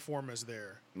had a performance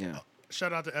there. Yeah.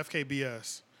 Shout out to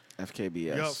FKBS.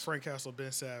 FKBS. Yup, Frank Castle,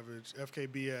 Ben Savage,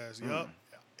 FKBS. Yup.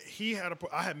 He had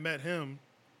I had met him,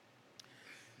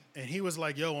 and he was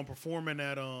like, "Yo, I'm performing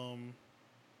at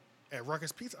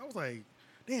Ruckus Pizza." I was like,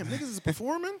 "Damn, niggas is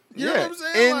performing." You know what I'm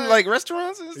saying? In like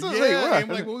restaurants and stuff. Yeah, Like, wow. and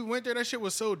like when we went there, that shit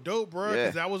was so dope, bro. Yeah.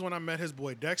 Because that was when I met his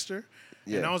boy Dexter,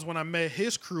 Yeah. and that was when I met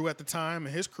his crew at the time,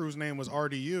 and his crew's name was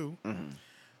RDU.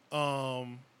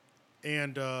 Mm-hmm.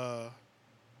 And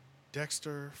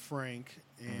Dexter, Frank,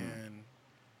 and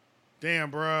damn,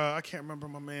 bro, I can't remember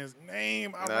my man's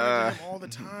name. I run into him all the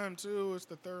time too. It's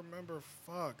the third member.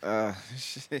 Fuck,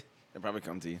 Shit. It'll probably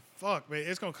come to you. fuck, man,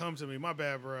 it's gonna come to me. My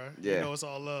bad, bro. Yeah. You know it's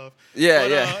all love. Yeah, But,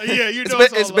 yeah. yeah. You know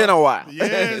It's been all a love. while. Yeah,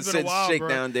 it's been Since a while,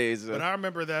 Shakedown bro. days. But I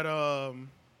remember that,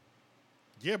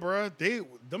 yeah, bro,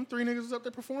 them three niggas was up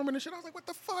there performing and shit. I was like, what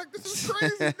the fuck? This is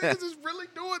crazy. Niggas is really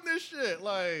doing this shit.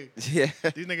 Like, yeah.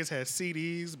 these niggas had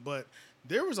CDs, but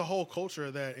there was a whole culture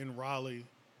of that in Raleigh.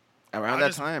 Around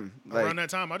that time. Like, Around that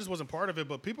time, I just wasn't part of it,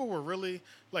 but people were really,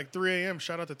 like 3 a.m.,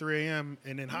 shout out to 3 a.m.,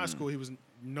 and in high school, he was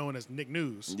known as Nick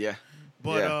News. yeah.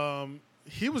 But yeah.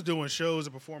 he was doing shows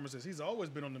and performances. He's always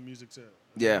been on the music tip.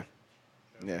 Yeah.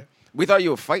 Yeah. We thought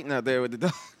you were fighting out there with the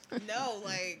dog. No,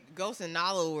 like Ghost and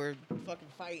Nala were fucking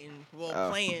fighting,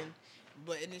 playing,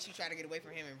 but and then she tried to get away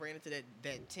from him and ran into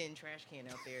that tin trash can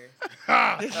out there.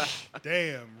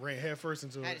 Damn, ran head first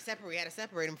into I had it. to separate. We had to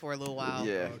separate him for a little while.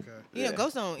 Yeah. Okay, You know, Yeah.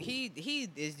 Ghost don't. He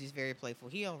is just very playful.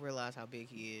 He don't realize how big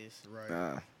he is.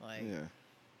 right. Like, Yeah.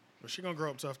 But she gonna grow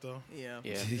up tough though. yeah.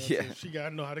 Yeah. Yeah. She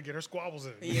gotta know how to get her squabbles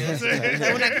in. You know Yeah. what I'm saying?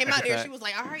 Like when I came out there, she was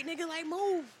like, "All right, nigga, like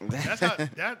move."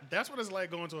 That's what it's like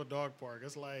going to a dog park.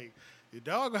 It's like your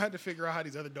dog gonna have to figure out how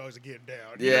these other dogs are getting down.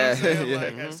 Yeah, You know what I'm saying? yeah.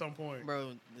 Like at some point.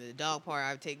 Bro, the dog part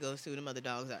I would take Ghost to. Them other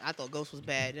dogs, I thought Ghost was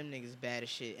bad. Them niggas bad as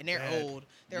shit, and they're Bad. old.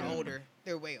 They're older.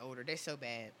 They're way older. They're so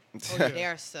bad. yeah. They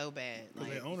are so bad. 'Cause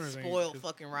Like their owners ain't- spoiled, 'cause-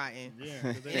 fucking rotten. Yeah,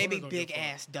 'cause And they be owners don't give big a fuck.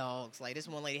 ass dogs. Like this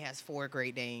one lady has 4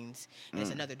 Great Danes. And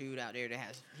there's another dude out there that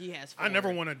has 4. I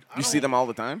never want to. You see them all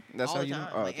the time? That's all how the you time.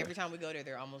 know? Oh, Like okay. every time we go there,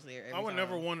 they're almost there. Every I would time.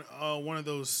 never want one of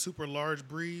those super large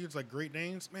breeds like Great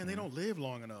Danes. Man, they don't live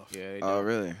long enough. Yeah. They Oh, do.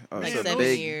 really? Oh, Like Man, so 7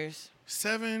 big. years.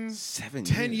 7, 7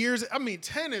 10 years. years. I mean,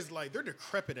 10 is like they're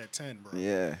decrepit at 10, bro.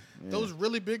 Yeah. Those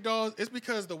really big dogs. It's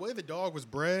because the way the dog was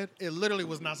bred, it literally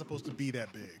was not supposed to be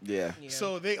that big. Yeah. Yeah.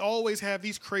 So they always have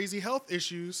these crazy health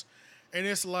issues. And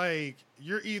it's like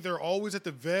you're either always at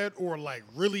the vet or like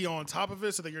really on top of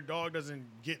it so that your dog doesn't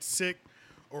get sick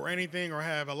or anything or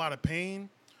have a lot of pain,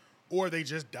 or they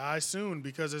just die soon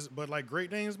because it's. But like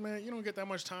Great Danes, man, you don't get that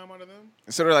much time out of them.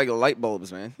 Sort of like light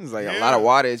bulbs, man. It's like a Yeah. lot of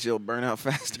wattage, you'll burn out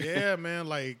faster. Yeah, man,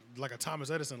 like a Thomas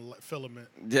Edison filament,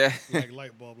 Yeah. like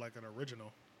light bulb, like an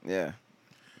original. Yeah.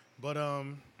 But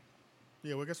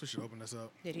yeah, well, I guess we should open this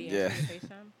up. Did he Yeah. answer the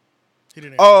FaceTime? He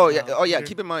didn't. Oh answer. yeah, oh He yeah. didn't-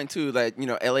 Keep in mind too that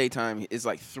LA time is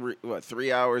like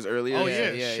 3 hours earlier. Oh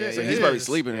yeah, shit. So it he's probably is.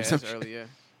 sleeping Yeah, or it's something. early, yeah.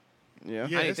 Yeah. Yeah, I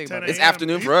didn't it's think 10 about It's that. a.m.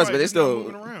 afternoon He's for us, probably but it's just not still-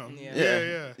 moving around. Yeah.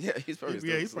 Yeah. Yeah, he's probably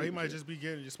still Yeah, he asleep. might just be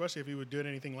getting, especially if he was doing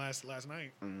anything last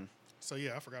night. Mhm. So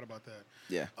yeah, I forgot about that.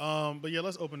 Yeah. But yeah,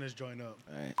 let's open this joint up.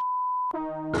 All right.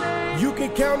 You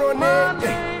can count on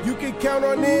it. You can count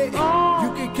on it.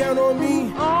 You can count on me.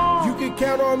 You can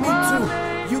count on me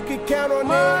too. You can count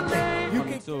on it. You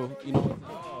can. So, you know,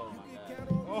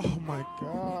 Oh my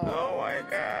god. Oh my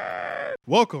god.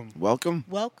 Welcome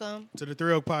Welcome, to the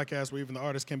Three Oak Podcast, where even the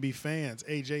artists can be fans.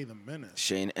 AJ the Menace.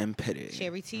 Shane M. Petty.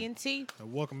 Cherry TNT.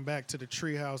 And welcome back to the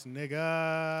Treehouse,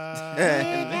 nigga.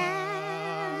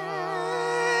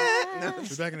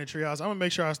 We're back in the Treehouse. I'm gonna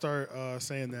make sure I start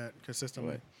saying that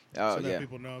consistently. Oh So that yeah.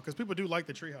 people know, because people do like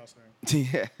the Treehouse thing.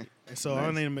 Yeah. And so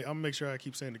I'm gonna make sure I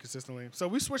keep saying it consistently. So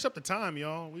we switched up the time,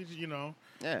 y'all. We,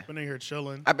 Yeah. been in here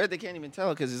chilling. I bet they can't even tell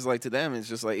because it's like to them, it's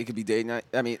just like it could be day night.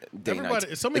 I mean, day night.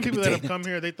 Everybody, so many people that have come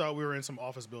here, they thought we were in some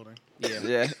office building. Yeah.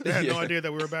 Yeah. They had no Yeah. idea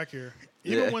that we were back here,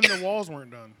 even Yeah. when the walls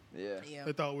weren't done. Yeah. Yeah.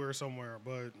 They thought we were somewhere,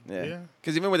 but Yeah. yeah,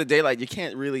 Because even with the daylight, you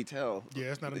can't really tell.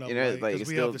 it's not enough You know, light, like 'cause it's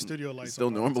we still have the studio lights. it's still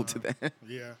on all the normal to time. them.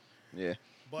 Yeah, Yeah.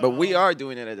 But we um, are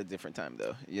doing it at a different time,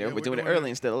 though. You know, Yeah, we're doing it doing early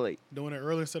it- instead of late. doing it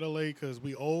early instead of late because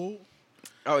we old.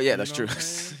 Oh yeah, You that's know true. what I'm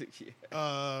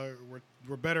saying?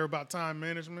 We're better about time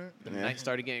management. The Yeah. night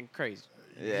started getting crazy.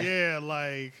 Yeah.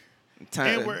 Like,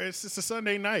 Time. and it's just a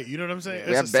Sunday night. You know what I'm saying?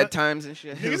 We have It's a bedtimes and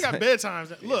shit. Niggas got bedtimes.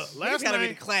 Look, last gotta be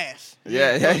night. the class.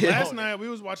 Yeah, yeah, look, yeah. Last night we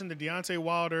was watching the Deontay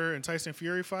Wilder and Tyson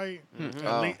Fury fight at,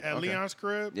 Oh, at okay. Leon's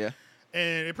crib. Yeah.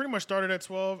 And it pretty much started at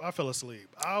 12. I fell asleep.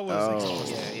 I was Oh.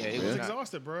 exhausted. Yeah, it I was was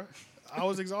exhausted, bro. I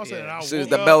was exhausted, Yeah. and I As soon as woke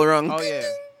the up bell rung. Oh yeah.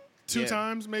 two Yeah.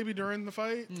 times maybe during the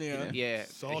fight. Yeah. Yeah.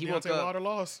 So he Deontay woke up Wilder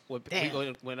lost. when,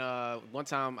 Damn. when one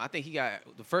time I think he got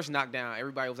the first knockdown.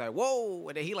 Everybody was like, "Whoa!"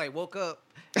 And then he like woke up.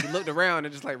 He looked around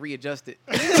and just like readjusted.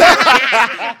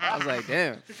 I was like,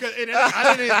 "Damn." And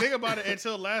I didn't even think about it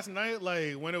until last night,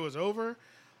 like when it was over.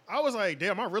 I was like,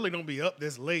 damn, I really don't be up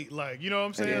this late. Like, you know what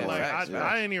I'm saying? Yeah, like, facts, yeah.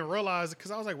 I didn't even realize it because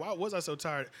I was like, why was I so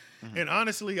tired? And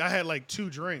honestly, I had like 2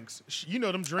 drinks. You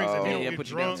know them drinks, if Oh. you Yeah, don't yeah, get put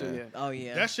you down drunk, too. Yeah. Oh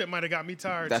yeah. that shit might have got me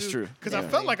tired That's too. true. Because I Yeah.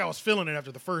 felt like I was feeling it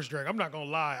after the first drink. I'm not going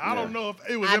to lie. I don't know if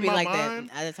it was I'd in be my like mind.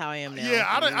 that. That's how I am now. Yeah,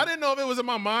 I didn't know if it was in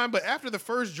my mind, but after the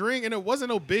first drink, and it wasn't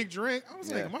no big drink, I was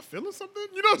like, Yeah. am I feeling something?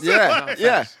 You know what I'm Yeah. saying? Like,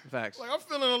 Yeah. Facts. like, I'm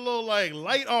feeling a little like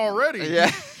light already. Yeah.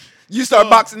 You start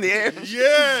boxing the air.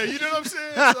 Yeah, you know what I'm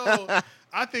saying? So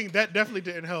I think that definitely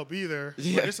didn't help either.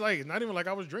 Yeah. But it's like not even like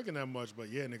I was drinking that much, but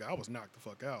yeah, nigga, I was knocked the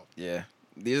fuck out. Yeah.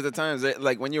 These are the times that,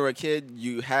 like, when you were a kid,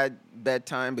 you had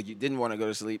bedtime, but you didn't want to go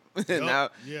to sleep. Now,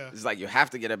 yeah. it's like you have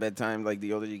to get a bedtime. Like,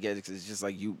 the older you get, it's just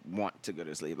like you want to go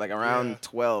to sleep. Like, around Yeah.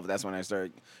 12, that's when I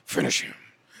started finishing.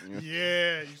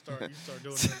 Yeah, you start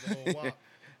doing that the whole while.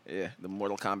 Yeah, the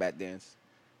Mortal Kombat dance.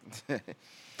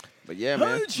 But yeah,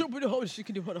 man.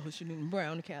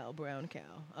 Brown cow, brown cow.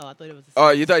 Oh, I thought it was. Oh,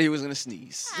 you thought he was gonna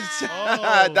sneeze?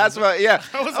 Oh. That's what. Yeah,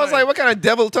 I I was was like, like- "What kind of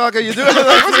devil talk are you doing?" Like,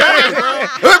 what's happening?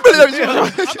 I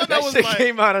thought that was Shit like,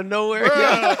 came out of nowhere. bruh,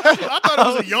 I thought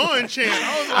it was a yawn chant.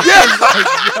 I was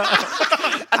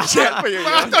like, I chant for you.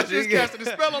 I yo. thought you was casting a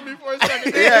spell on me for a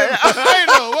second. Yeah. I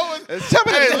didn't know what was. Tell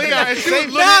me Hey, that- Leon, and she was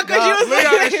looking. Nah, 'cause you was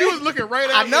Leon, and she was looking right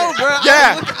at I me. know, bro.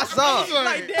 Yeah. I saw. I was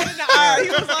like, Dead in the eye. He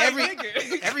was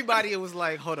like, Everybody was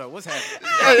like, "Hold up, what's happening?"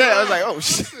 Yeah, I was like, "Oh I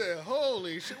shit." said,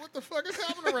 holy shit, what the fuck is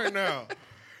happening right now?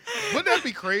 Wouldn't that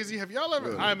be crazy? Have y'all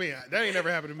ever, I mean, that ain't never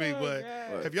happened to me, but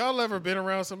have y'all ever been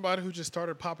around somebody who just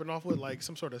started popping off with like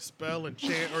some sort of spell and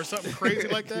chant or something crazy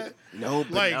like that? No,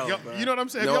 but Like, no, y'all- bro. you know what I'm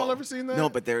saying? Have y'all ever seen that? No,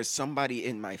 but there's somebody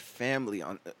in my family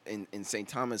in St.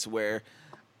 Thomas where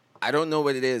I don't know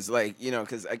what it is. Like, you know,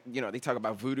 because they talk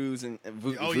about voodoos and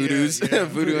Oh, yeah, voodoos, yeah.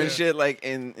 voodoo Yeah. and shit, like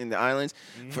in the islands.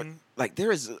 Mhm. Like,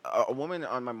 there is a woman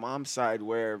on my mom's side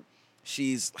where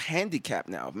she's handicapped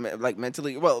now, like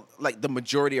mentally. Well, like the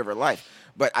majority of her life.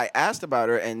 But I asked about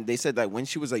her, and they said that when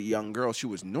she was a young girl, she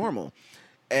was normal.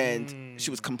 And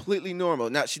she was completely normal.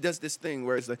 Now, she does this thing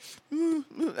where it's like,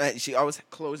 and she always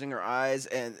closing her eyes,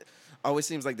 and always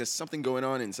seems like there's something going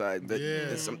on inside. That Yeah.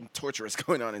 There's something torturous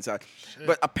going on inside.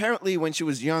 But apparently, when she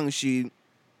was young,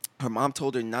 her mom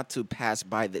told her not to pass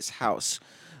by this house.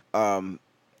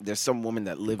 There's some woman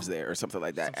that lives there or something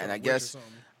like that. Some sort And I of witch or guess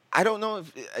something. I don't know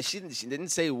if she didn't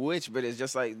say which, but it's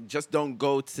just like just don't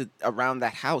go to around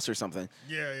that house or something.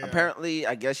 Yeah, yeah. Apparently,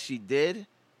 I guess she did,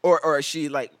 or she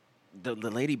like the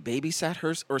lady babysat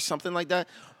her or something like that.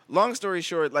 Long story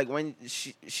short, like when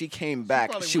she came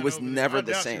back, probably she went was over there. never I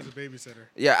the doubt same. She was a babysitter.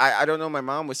 Yeah, I don't know. My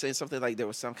mom was saying something like there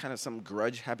was some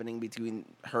grudge happening between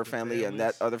her family and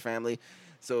that families. other family.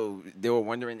 So they were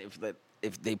wondering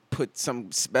if they put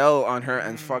some spell on her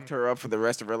and fucked her up for the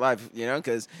rest of her life, you know,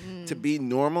 because to be a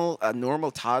normal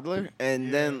toddler,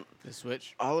 and then The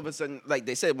switch. all of a sudden, like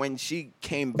they said, when she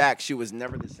came back, she was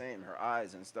never the same. Her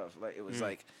eyes and stuff, like it was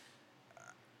like,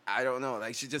 I don't know,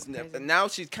 like she just now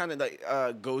she kind of like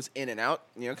goes in and out,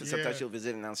 you know, because sometimes she'll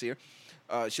visit and I'll see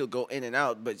her. She'll go in and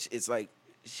out, but it's like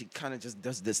she kind of just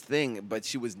does this thing. But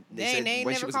she was they said They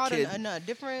when never she was a called kid, a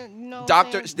different, you know,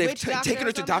 doctors they've witch doctor taken her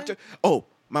or to something? doctor. Oh,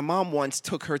 my mom once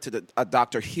took her to a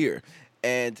doctor here,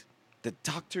 and the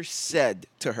doctor said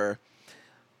to her,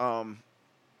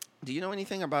 "Do you know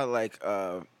anything about like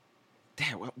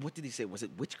damn, what did he say? Was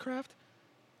it witchcraft?"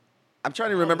 I'm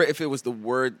trying to remember if it was the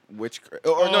word witchcraft.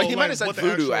 Or no, he might have said what the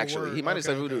voodoo, actual actually. word- He might have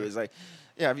said okay, voodoo. okay. It's like,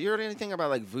 yeah, have you heard anything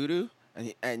about like voodoo?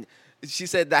 And she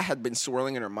said that had been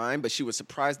swirling in her mind, but she was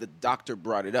surprised the doctor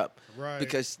brought it up. Right.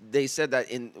 Because they said that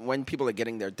when people are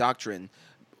getting their doctrine,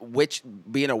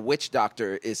 being a witch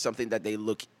doctor is something that they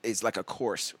look is like a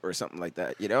course or something like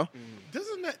that, you know?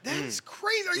 Doesn't that's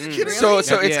crazy? Are you kidding me? So Yeah, it's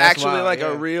that's actually wild, like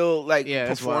a yeah. real like Yeah,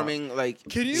 that's wild. performing like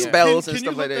Can you spells can and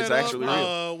stuff you like look that. It's up? actually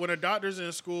real. When a doctor's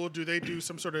in school, do they do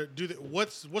some sort of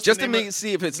what's Just the to name of,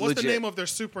 see if it's what's legit. the name of their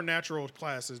supernatural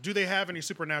classes? Do they have any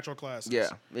supernatural classes?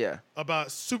 Yeah.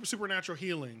 About supernatural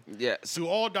healing. Yeah. Do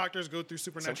all doctors go through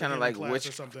supernatural kinda healing like class witch-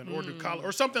 or something, or do college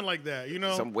or something like that? You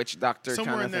know, Some witch doctor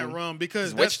somewhere kind in of that thing. realm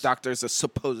because Witch doctors are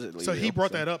supposedly So he real,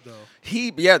 brought that up though.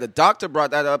 The doctor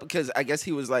brought that up because I guess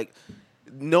he was like,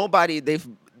 nobody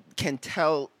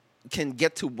can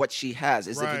get to what she has.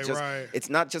 Is if Right, it just right. it's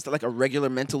not just like a regular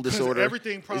mental 'Cause disorder.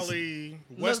 everything probably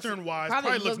Western wise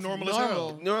probably looks normal as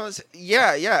hell. No,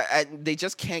 yeah, and they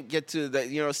just can't get to the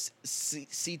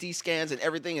CT scans and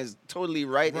everything is totally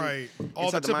right. Right.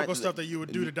 All the inside typical mind. stuff that you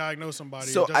would do to diagnose somebody.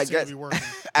 So it doesn't I seem to guess be working.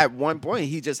 at one point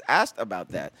he just asked about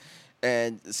that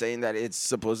and saying that it's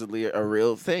supposedly a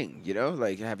real thing, you know?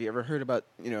 Like, have you ever heard about,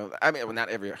 I mean, well, not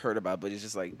ever heard about, but it's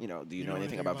just like, do you know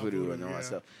anything about voodoo and all that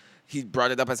stuff? He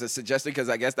brought it up as a suggestion because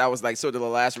I guess that was like sort of the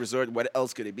last resort. What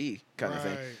else could it be kind of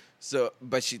thing? Right. So,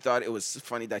 but she thought it was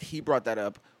funny that he brought that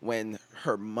up when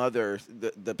her mother,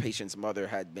 the patient's mother,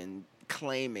 had been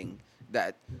claiming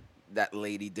that that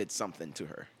lady did something to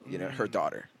her, her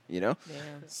daughter, Damn.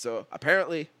 So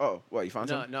apparently, you found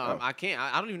No, something? no, I can't.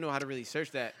 I don't even know how to really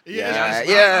search that. Yeah, I'm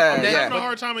yeah. having a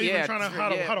hard time even trying to how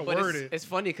to but word it's, it. It's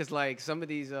funny because like some of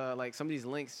these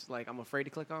links like I'm afraid to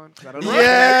click on 'cause I don't know.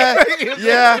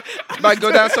 Yeah. Might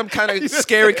go down some kind of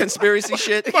scary conspiracy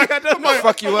shit. Might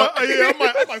fuck you up. I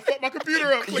might fuck my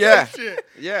computer up. Click Yeah. that shit.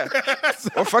 Yeah.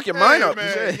 Or fuck your mind up.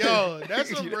 Man, Shit. yo, that's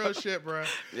some real shit, bro.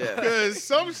 Yeah.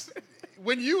 Because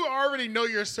when you already know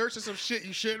you're searching some shit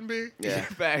you shouldn't be, Yeah.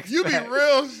 Facts. you be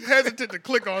real hesitant to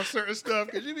click on certain stuff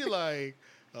because you be like,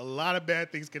 a lot of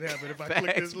bad things can happen if I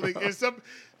click this Facts, link. bro. And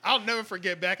I'll never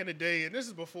forget back in the day, and this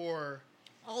is before.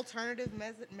 Alternative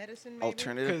medicine, maybe?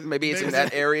 Alternative. Maybe it's in maybe-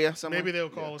 that area somewhere. Maybe they'll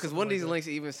call us Because one of these links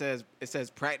even says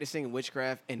practicing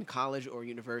witchcraft in college or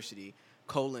university,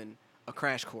 a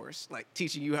crash course, like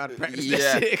teaching you how to practice Yeah.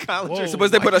 that shit in college. Whoa. Or Suppose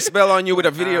they put a spell on you with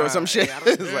a video or some Ah, shit. yeah, I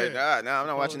don't- It's like, no, I'm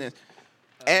not watching this.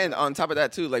 And on top of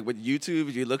that too, like with YouTube,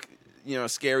 if you look,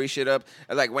 scary shit up.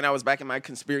 Like when I was back in my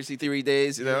conspiracy theory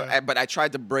days, but I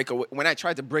tried to break away. When I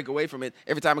tried to break away from it,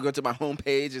 every time I go to my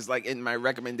homepage, it's like in my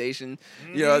recommendation,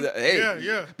 hey,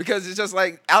 Yeah. because it's just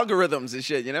like algorithms and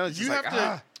shit, It's just You like, have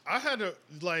to. I had to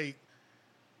like.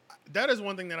 That is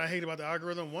one thing that I hate about the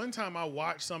algorithm. One time I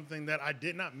watched something that I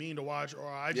did not mean to watch,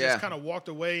 or I just kind of walked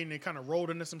away and it kind of rolled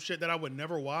into some shit that I would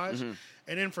never watch. And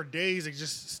then for days, it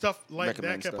just stuff like that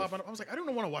Recommend kept stuff. popping up. I was like, I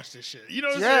don't want to watch this shit. You know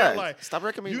what I'm Yeah, saying? Like, stop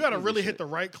recommending You got to this really shit. hit the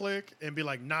right click and be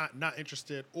like, not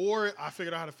interested. Or I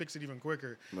figured out how to fix it even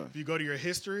quicker. What? If you go to your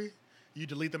history, you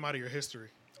delete them out of your history.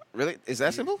 really? Is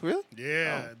that simple? Really?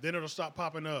 Yeah, then it'll stop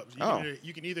popping up.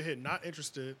 You can either hit not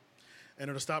interested, and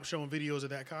it'll stop showing videos of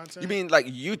that content. You mean like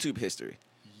YouTube history?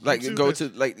 Like YouTube go history.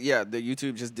 to the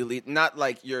YouTube just delete, not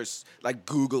like your like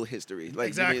Google history. Like you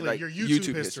Exactly, mean, like your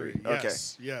YouTube history.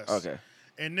 Yes, Okay. yes. Okay.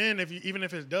 And then even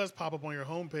if it does pop up on your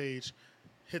homepage,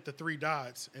 hit the 3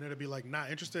 dots, and it'll be like not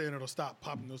interested, and it'll stop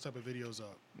popping those type of videos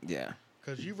up. Yeah.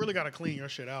 Because you really got to clean your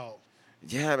shit out.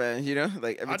 Yeah, man.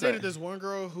 Like every I time. dated this one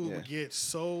girl who Yeah. would get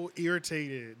so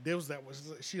irritated.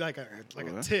 She like a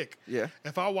Uh-huh. tick. Yeah.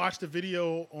 If I watched a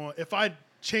video if I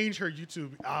changed her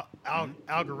YouTube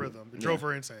algorithm, it drove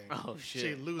her insane. Oh, shit.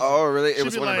 She'd lose Oh, really? It She'd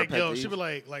was be one of her like, pet yo, peeves? she'd be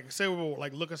like, say we were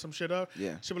like looking some shit up.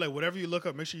 Yeah. She'd be like, whatever you look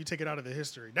up, make sure you take it out of the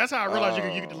history. That's how I realized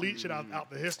you could delete shit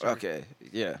out the history. Okay.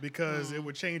 Yeah. Because it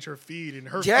would change her feed, and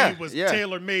her Yeah, feed was yeah.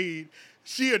 tailor made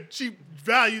she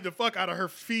valued the fuck out of her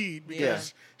feed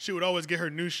because she would always get her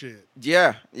new shit.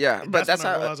 Yeah. And But that's when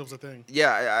I how. realized it was a thing.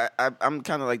 Yeah, I'm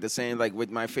kind of like the same. Like with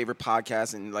my favorite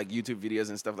podcasts and like YouTube videos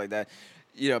and stuff like that.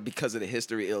 You know, because of the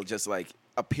history, it'll just like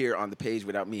appear on the page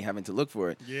without me having to look for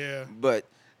it. Yeah. But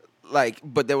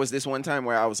there was this one time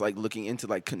where I was like looking into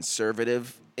like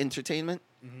conservative entertainment.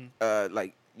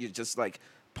 Like you just like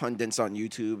pundits on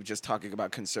YouTube just talking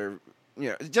about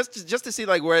just to see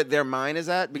like where their mind is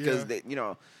at because they,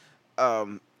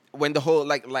 when the whole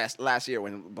like last year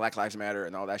when Black Lives Matter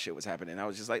and all that shit was happening, I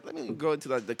was just like, let me go into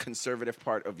the conservative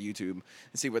part of YouTube and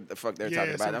see what the fuck they're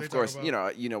talking about. And of course, you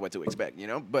know what to expect,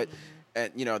 but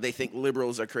and they think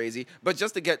liberals are crazy, but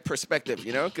just to get perspective,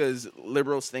 because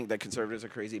liberals think that conservatives are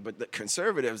crazy, but the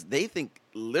conservatives, they think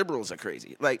liberals are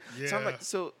crazy. Like, so I'm like,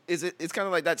 so it's kind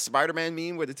of like that Spider-Man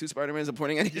meme where the two Spider-Mans are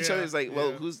pointing at each other. It's like,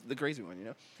 well, who's the crazy one?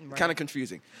 Right. Kind of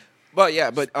confusing. But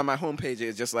on my homepage,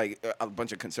 it's just like a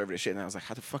bunch of conservative shit. And I was like,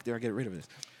 how the fuck did I get rid of this?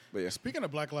 But yeah. Speaking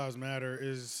of Black Lives Matter,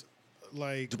 is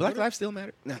like... Do Black lives still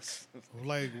matter? No.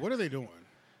 Like, what are they doing?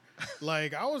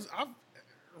 Like,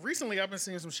 recently I've been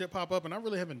seeing some shit pop up, and I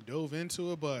really haven't dove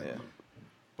into it, but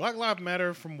Black Lives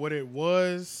Matter from what it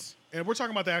was... And we're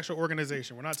talking about the actual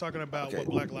organization. We're not talking about what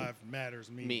Black Lives Matters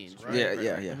means, right?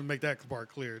 Yeah. Let me make that part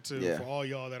clear, too, for all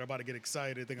y'all that are about to get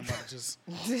excited, thinking about it just...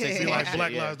 Yeah. like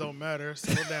Black lives don't matter.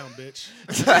 Settle down, bitch.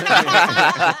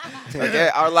 Okay,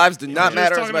 our lives do not Just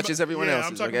matter as talking much about- as everyone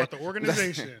else's. I'm talking about the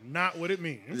organization, not what it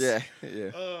means. Yeah.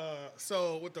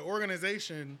 So with the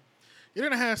organization, you're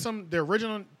gonna have the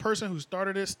original person who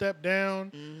started it step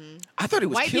down. I thought he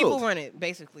was White killed. people run it,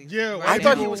 basically. Yeah, Right white I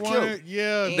thought he people was want killed. it.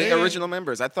 Yeah, The original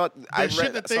members. I thought I saw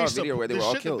a video where they were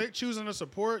all the shit that killed. they choosing to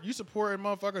support. You supporting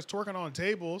motherfuckers twerking on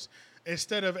tables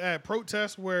instead of at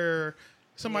protests where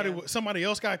somebody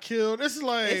else got killed. This is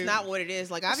like It's not what it is.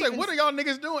 Like, It's like, what are y'all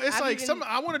niggas doing? It's I've like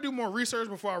I want to do more research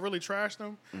before I really trash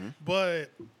them, but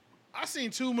I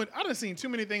done seen too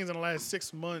many things in the last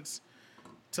 6 months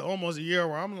to almost a year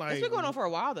where I'm like, It's been going on for a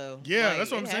while, though. yeah, Like,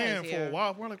 that's what I'm it saying. has, For a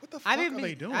while, we're like, what the fuck are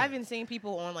they doing? I've been seeing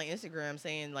people on like Instagram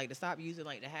saying like to stop using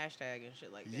like the hashtag and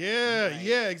shit like that. Yeah, Like,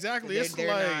 yeah, exactly. they're- It's they're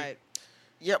like, not-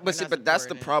 Yeah, but They're not that's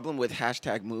the supporting it. problem with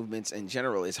hashtag movements in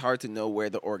general. It's hard to know where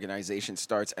the organization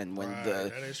starts and when Right, the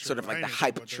that is true. sort of I like ain't the even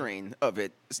hype think about that. train of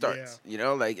it starts.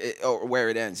 Or where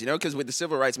it ends. Because with the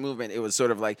civil rights movement, it was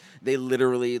sort of like they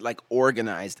literally like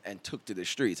organized and took to the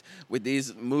streets. With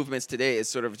these movements today, it's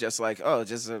sort of just like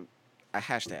just a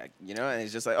hashtag, and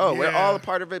it's just like, we're all a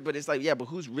part of it, but it's like, but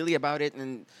who's really about it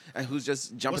and who's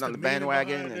just jumping what's on the meaning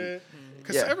bandwagon? behind And, it?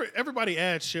 Because Yeah. everybody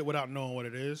adds shit without knowing what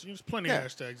it is. There's plenty of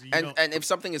hashtags. And if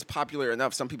something is popular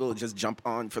enough, some people will just jump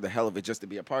on for the hell of it just to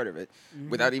be a part of it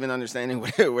without even understanding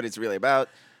what it's really about.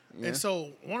 And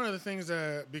so one of the things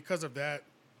that, because of that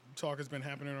talk has been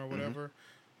happening or whatever,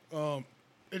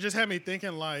 it just had me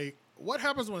thinking, like, what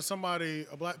happens when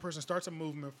a black person starts a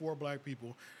movement for black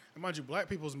people? And mind you, black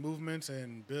people's movements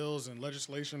and bills and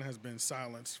legislation has been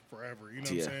silenced forever. You know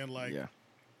what I'm saying? Like,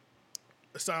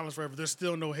 silence forever. There's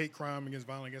still no hate crime against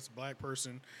violence against a black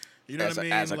person. You know what I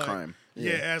mean? As a like, crime.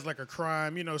 Yeah, as like a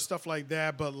crime, stuff like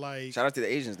that. But like Shout out to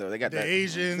the Asians, though. They got the that.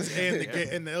 Asians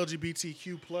and the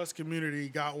LGBTQ plus community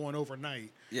got one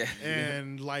overnight. Yeah.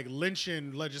 And like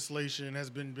lynching legislation has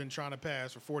been trying to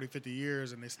pass for 40, 50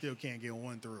 years and they still can't get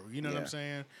one through. You know what I'm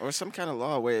saying? Or some kind of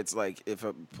law where it's like if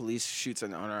a police shoots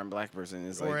an unarmed black person,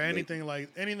 it's Or like anything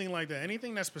like that.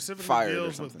 Anything that specifically Fired or deals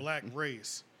with something. black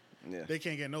race. Yeah. They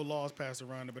can't get no laws passed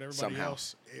around it, but everybody Somehow.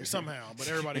 else but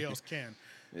everybody else can.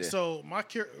 Yeah. So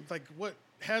what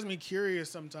has me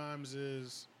curious sometimes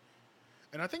is,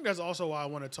 and I think that's also why I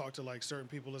want to talk to like certain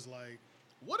people, is like,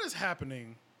 what is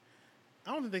happening?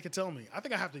 I don't think they can tell me. I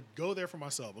think I have to go there for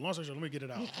myself. But long story short, let me get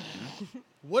it out.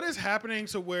 What is happening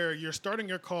to where you're starting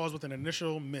your cause with an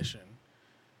initial mission?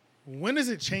 When is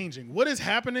it changing? What is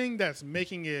happening that's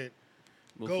making it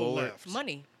Move go forward. left?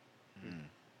 money.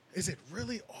 Is it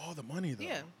really all the money though?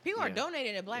 Yeah, people are Yeah.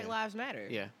 donating to Black Yeah. Lives Matter.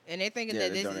 Yeah. and they're thinking Yeah,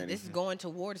 that they're this donating. is going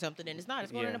towards something, and it's not.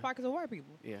 It's going in Yeah. the pockets of white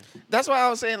people. Yeah. That's why I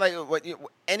was saying, like,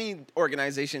 any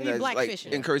organization Maybe that like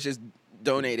blackfishing. encourages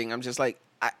donating, I'm just like,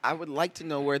 I would like to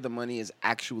know where the money is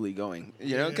actually going,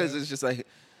 because it's just like,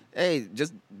 hey,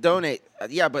 just donate.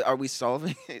 Yeah, but are we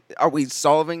solving? Are we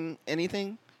solving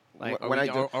anything? Like, When I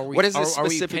do- are we, what is this are we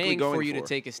specifically paying going for you for? to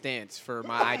take a stance for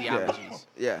my ideologies?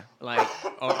 Yeah, Like,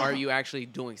 or are you actually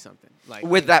doing something? Like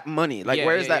with that money, like, Yeah,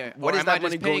 where is yeah, that? yeah. What Or is am I that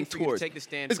money just paying going for you to towards? take the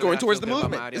stand It's so that going I towards feel the good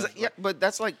about movement. my It's like, ideas? yeah, but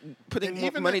that's like putting And more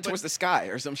even money that- towards but- the sky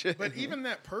or some shit. But even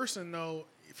that person though,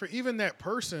 for even that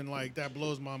person, like, that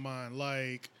blows my mind.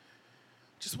 Like,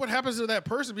 just what happens to that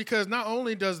person, because not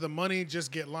only does the money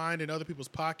just get lined in other people's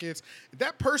pockets,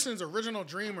 that person's original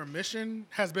dream or mission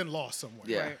has been lost somewhere.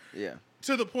 Yeah, Right. yeah.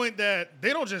 To the point that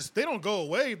they don't go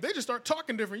away. They just start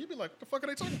talking different. You'd be like, what the fuck are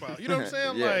they talking about? You know what I'm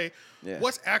saying? Yeah, Like, yeah.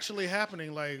 what's actually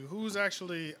happening? Like, who's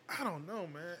actually, I don't know,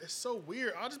 man. It's so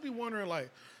weird. I'll just be wondering,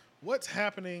 like, what's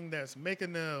happening that's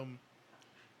making them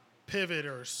pivot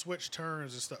or switch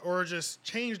turns and stuff, or just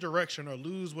change direction or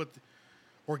lose what,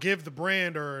 or give the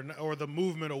brand or the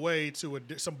movement away to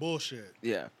some bullshit.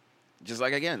 Yeah. Just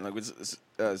like, again, like with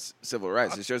civil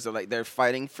rights. It's just like they're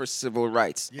fighting for civil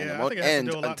rights. Yeah, and it I won't think it has to end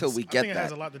do a lot. until we I get think it has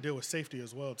that. a lot to do with safety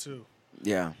as well, too.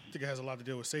 Yeah. I think it has a lot to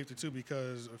do with safety too,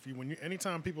 because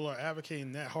anytime people are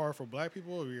advocating that hard for black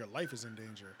people, your life is in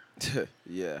danger.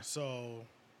 Yeah. So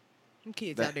Them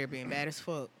kids out there being bad as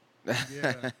fuck.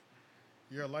 yeah,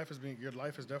 your life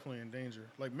is definitely in danger.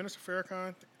 Like Minister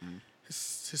Farrakhan, his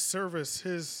service,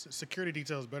 his security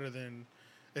detail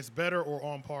is better or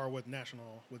on par with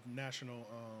national.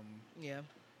 Yeah.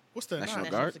 What's that? National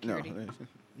National Guard? Security. No.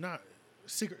 Not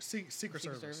Secret Service. Secret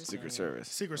Service.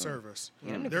 Secret Service.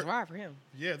 Yeah, them They're- niggas ride for him.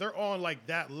 Yeah, they're on like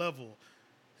that level.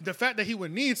 The fact that he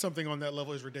would need something on that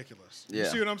level is ridiculous. You Yeah.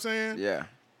 see what I'm saying? Yeah.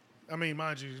 I mean,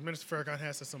 mind you, Minister Farrakhan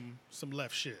has some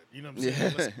left shit. You know what I'm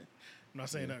saying? Yeah. I'm not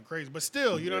saying nothing crazy, but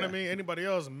still, you know what I Yeah. mean? Anybody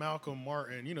else, Malcolm,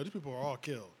 Martin, these people are all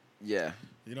killed. Yeah.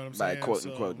 You know what I'm By saying? quote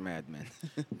So, unquote madmen.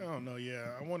 I don't know, yeah.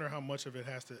 I wonder how much of it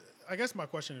has to, I guess my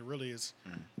question really is,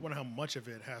 I wonder how much of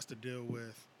it has to deal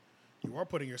with you are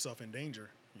putting yourself in danger.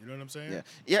 You know what I'm saying?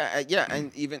 Yeah,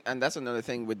 and that's another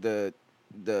thing with the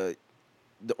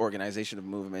organization of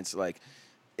movements. Like,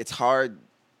 it's hard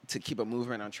to keep a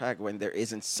movement on track when there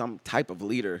isn't some type of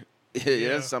leader,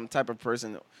 Yeah. some type of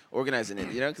person organizing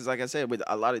it. Because like I said, with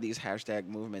a lot of these hashtag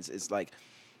movements, it's like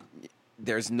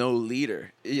there's no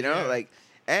leader. Yeah. Like.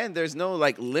 And there's no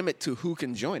like limit to who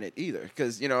can join it either,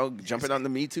 because jumping on the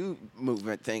Me Too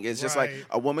movement thing is just like Right.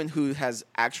 a woman who has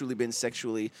actually been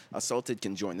sexually assaulted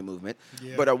can join the movement,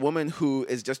 Yeah. but a woman who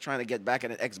is just trying to get back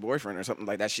at an ex-boyfriend or something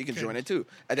like that, she can join it too.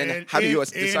 And then And- how do you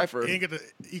and- decipher? And get the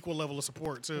equal level of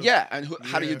support, too. Yeah, and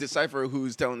how do you Yeah. decipher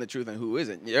who's telling the truth and who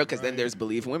isn't? Because then Right. there's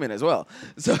Believe Women as well.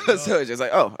 So so it's just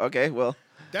like, oh, okay, well,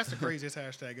 That's the craziest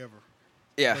hashtag ever.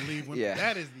 yeah, Believe women. yeah.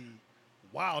 That is the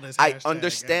wildest I hashtag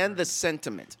understand ever. the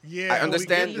sentiment. Yeah, I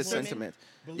understand believe the women. sentiment.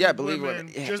 Believe Yeah, believe women,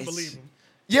 women. Yeah, just it's- believe them.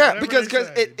 Yeah, Whatever because they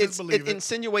say, it just believe it it.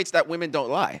 insinuates that women don't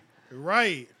lie.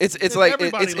 Right. It's Because like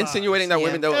everybody it's insinuating lies. that Yeah.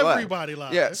 women don't Everybody lie.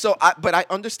 lies. Yeah. So, but I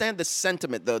understand the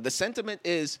sentiment though. The sentiment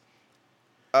is,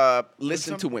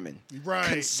 listen to women. Right.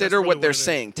 Consider That's really what they're it is.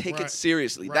 saying. Take Right. it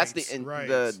seriously. That's the Right.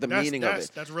 the meaning of it.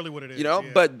 That's really what it is. You know, yeah.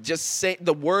 but just say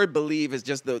the word believe is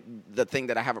just the thing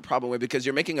that I have a problem with, because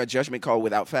you're making a judgment call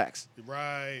without facts.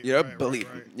 Right. You know, right, believe.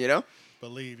 Right. You know,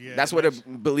 Believe. Yeah. that's what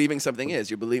believing something is.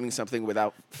 You're believing something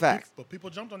without facts. But people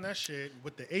jumped on that shit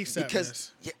with the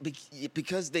ASAPness.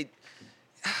 Because they.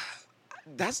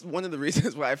 That's one of the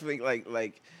reasons why I think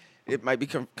like it might be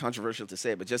controversial to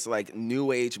say, but just like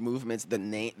new age movements,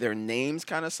 their names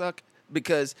kind of suck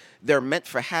because they're meant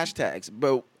for hashtags,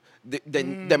 but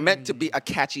they're meant to be a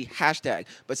catchy hashtag.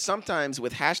 But sometimes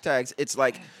with hashtags, it's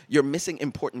like you're missing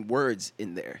important words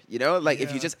in there. You know, like if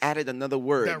you Yeah. just added another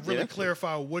word, that really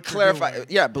clarify what you're clarify. doing.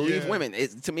 Yeah, believe Yeah. women.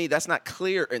 To me, that's not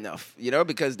clear enough. You know,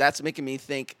 because that's making me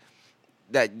think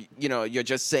that you're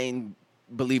just saying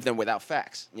believe them without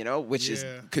facts. You know, which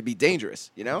Yeah. could be dangerous.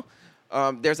 You know,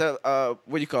 there's a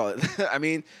what do you call it? I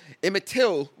mean, Emmett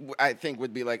Till, I think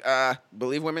would be like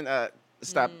believe women.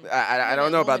 Stop. I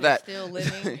don't know about that. Still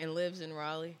living and lives in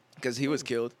Raleigh. Because he was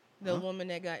killed. The woman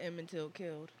that got Emmett Till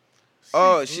killed.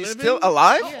 Oh, she's living? still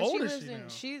alive? How Yeah, old she is lives she in. now?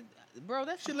 She, bro,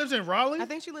 that's. She lives in Raleigh. I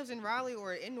think she lives in Raleigh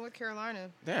or in North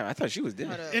Carolina. Damn, I thought she was dead.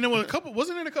 Hold up. And it was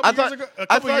wasn't it a I couple thought- years ago? A I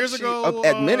couple thought years she ago,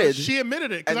 admitted she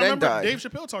admitted it because and I then remember died. Dave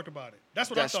Chappelle talked about it. That's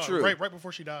what That's I thought. true. Right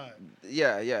before she died.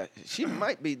 Yeah. She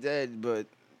might be dead, but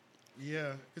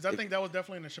Yeah, because I think that was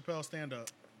definitely in the Chappelle stand-up.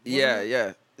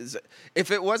 yeah.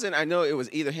 If it wasn't, I know it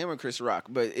was either him or Chris Rock,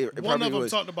 but it One probably of them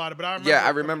was. talked about it, but I remember. Yeah, I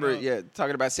it remember. coming up. Yeah,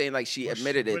 talking about saying like she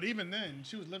admitted But it. even then,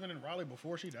 she was living in Raleigh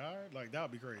before she died. Like that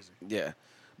would be crazy. Yeah,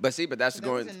 but that's That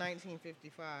going. was in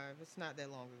 1955. It's not that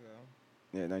long ago.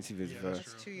 Yeah, Yeah, 1955.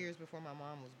 that's It's 2 years before my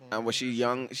mom was born. And was she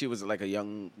young? She was like a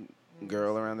young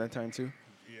girl around that time too.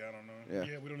 Yeah, I don't know. Yeah.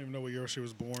 Yeah, we don't even know what year she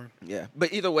was born. Yeah,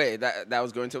 but either way, that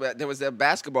was going to. There was a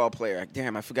basketball player.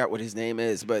 Damn, I forgot what his name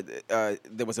is, but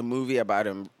there was a movie about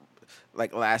him,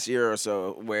 like last year or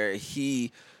so, where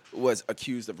he was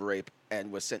accused of rape and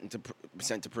was sent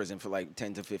to prison for like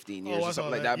 10 to 15 years I or saw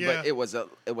something like that. that. Yeah. But it was a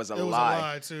It was lie. a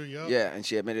lie too. Yep. Yeah, and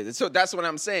she admitted it. So that's what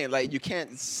I'm saying. Like, you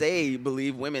can't say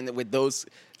believe women with those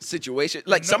situations.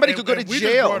 Like, somebody could go to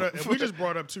jail. We just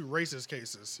brought up 2 racist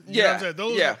cases. You Yeah, know what I'm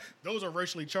saying? yeah. Those are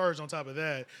racially charged on top of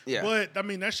that. Yeah. But I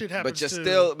mean, that shit happens. But just too.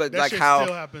 still, but that like shit how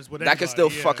still happens with that can still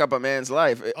anybody, fuck yeah. up a man's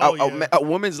life. Oh, yeah. A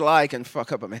woman's lie can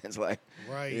fuck up a man's life.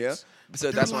 Right. Yeah. So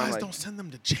Their that's why I'm lies like, don't send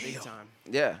them to jail. Time.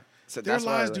 yeah. So Their that's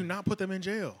why lies do not put them in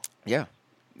jail. Yeah.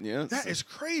 Yeah. That is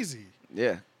crazy.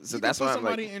 Yeah. So You that's can why put I'm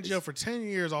like, somebody in jail for 10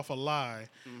 years off a lie,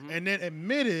 and then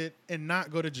admit it and not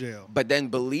go to jail. but then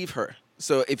believe her.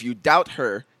 So if you doubt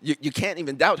her, you can't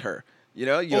even doubt her. You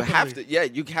know, you have to. Openly. Yeah,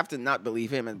 you have to not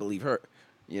believe him and believe her.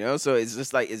 You know, so it's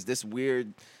just like, it's this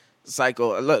weird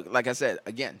cycle. Look, like I said,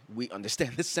 again, we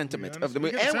understand the sentiment of the we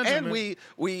movie, get the and sentiment.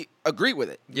 we agree with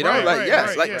it. You know, Right, like right, yes,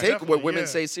 right, like yeah, take what definitely, women yeah.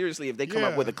 say seriously if they come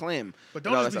up Yeah. with a claim. But and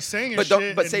don't all just that be stuff. saying but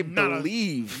shit. but say and not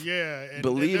believe. Yeah. And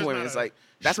Believe there's women. not It's a like,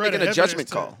 that's shred making of a judgment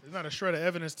evidence call. There's not a shred of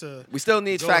evidence to. We still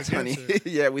need go facts, honey. against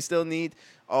it. Yeah, we still need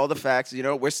all the facts. You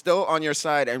know, we're still on your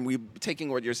side, and we're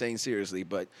taking what you're saying seriously.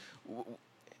 But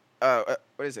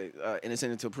what is it?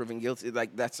 Innocent until proven guilty.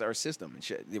 Like, that's our system and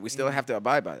shit. We still have to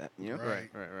abide by that. You know. Right.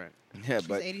 Right. Yeah, She's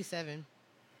but 87.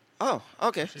 oh,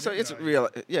 okay. So did it's die. real.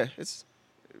 Yeah, it's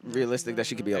realistic that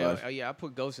she could be alive. Yeah, I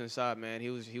put Ghost inside, man. He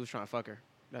was trying to fuck her.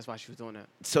 That's why she was doing that.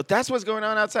 So that's what's going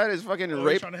on outside is fucking Oh, you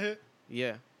rape. trying to hit?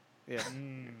 Yeah.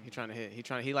 He trying to hit.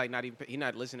 He like not even. He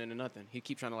not listening to nothing. He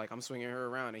keep trying to, like, I'm swinging her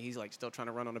around, and he's like still trying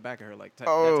to run on the back of her, like that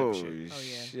type Oh, of shit.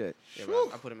 yeah. shit! Yeah,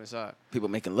 but I put him inside. People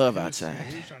making love outside.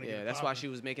 He's trying to Yeah, get that's why poppin'. she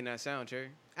was making that sound, Cherry.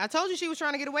 I told you she was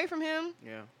trying to get away from him.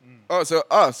 Yeah.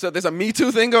 So there's a Me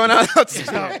Too thing going on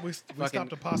outside. We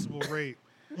stopped a possible rape.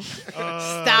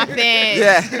 Stop it.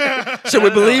 Yeah. Should we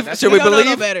believe? that's- Should We we don't know no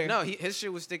believe? better. No, his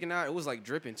shit was sticking out. It was like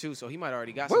dripping too, so he might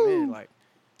already got some in. Like,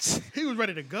 He was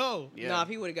ready to go. yeah. No, if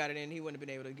he would have got it in, he wouldn't have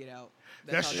been able to get out.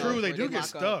 That's how true. dogs They work. do get lock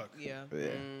up. stuck. Yeah.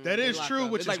 That They is lock true,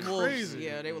 up. which It's is like wolves. crazy.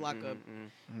 Yeah, they would lock up.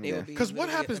 They Yeah. would be Because what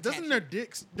literally happens? Doesn't attached. their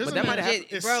dicks? Doesn't that might their have dick?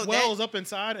 It Bro, swells that- up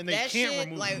inside and they that can't shit,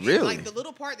 remove like, it. Really? like the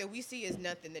little part that we see is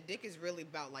nothing. The dick is really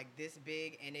about like this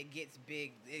big, and it gets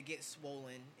big, it gets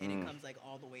swollen, and it comes like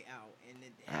all the way out. And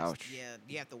it has, Ouch. yeah,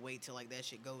 you have to wait till like that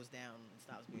shit goes down and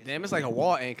stops being. Damn, it's like a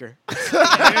wall anchor.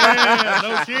 Yeah,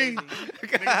 no key.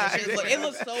 It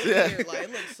looks so weird. Like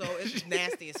it looks so. It's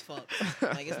nasty as fuck.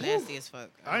 Like it's nasty as fuck.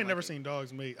 I ain't never seen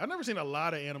dogs mate. I've never seen a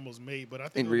lot of animals mate, but I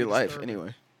think In it would be real life, disturbing.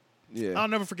 anyway. Yeah. I'll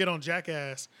never forget on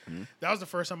Jackass. That was the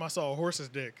first time I saw a horse's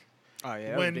dick. Oh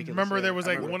yeah. When remember there was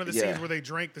like one of the Yeah. scenes where they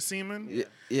drank the semen. Yeah.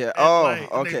 Yeah. And, Oh, like,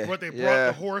 and okay. they brought Yeah.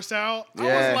 the horse out. I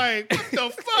Yeah. was like, what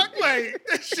the fuck? Like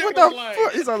that shit What was the like,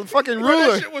 fuck? He's a fucking bro,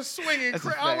 ruler. that shit was swinging. That's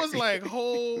a I was fact. like,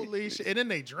 holy shit! And then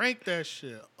they drank that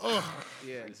shit. Ugh,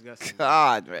 Yeah, disgusting.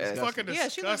 God, man. it's fucking Yeah,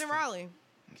 she lives in disgusting. Raleigh.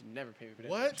 You can never pay me for that.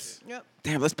 What? shit. Yep.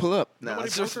 Damn, let's pull up. Nah, Nobody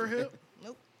it's broke just- her hip.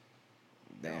 Nope.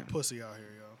 Damn. Pussy out here,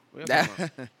 y'all. What y'all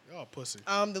talking about? Y'all pussy.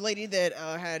 The lady that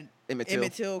had Emmett Till.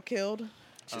 Emmett Till killed.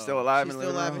 She's still alive She's and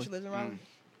still living alive around. and she lives in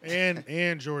Raleigh.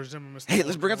 And George Zimmerman. Hey,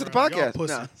 let's bring her to the around. Y'all podcast.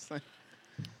 pussy. Nah, it's like-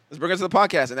 let's bring her to the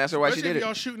podcast and ask her why she Especially did if it.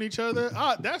 y'all shooting each other.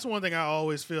 That's one thing I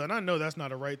always feel, and I know that's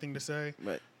not a right thing to say.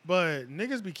 But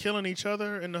niggas be killing each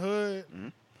other in the hood.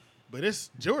 But it's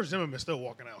George Zimmerman still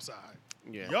walking outside.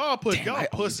 Yeah. Y'all Damn, I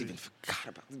almost pussy. even forgot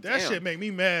about That damn. shit make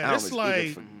me mad. I It's almost like,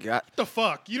 even forgot. what the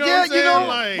fuck? You know Yeah, what I'm saying? you know,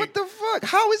 Like, what the fuck?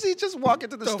 How is he just walking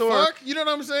to the the store? fuck? You know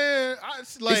what I'm saying?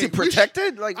 Like, Is he we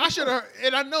protected? Like, I should have,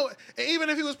 and I know, and even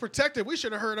if he was protected, we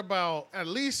should have heard about at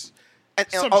least an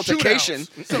some altercation.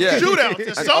 shootouts. Some Yeah. shootouts or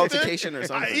An something. altercation or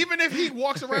something. Even if he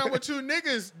walks around with two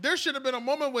niggas, there should have been a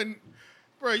moment when,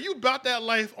 bro, you bought that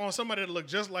life on somebody that looked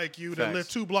just like you, that Facts.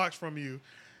 lived 2 blocks from you,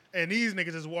 and these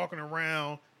niggas is walking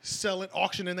around selling,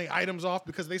 auctioning their items off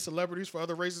because they celebrities for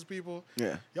other racist people.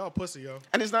 Yeah. Y'all pussy, yo.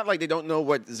 And it's not like they don't know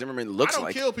what Zimmerman looks I don't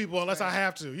like. kill people unless I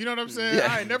have to. You know what I'm saying? Yeah.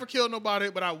 I ain't never killed nobody,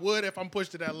 but I would if I'm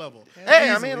pushed to that level. Hey,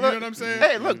 I Easily, mean, you look. know what I'm saying?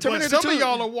 Hey, look. But Terminator some 2. of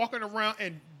y'all are walking around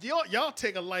and y'all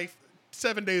take a life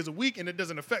 7 days a week and it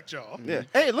doesn't affect y'all. Yeah.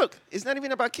 Hey, look. It's not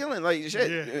even about killing. Like,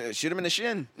 shit. Yeah. Shoot him in the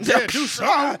shin. Yeah, do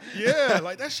something. Yeah,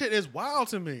 like that shit is wild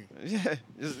to me. Yeah.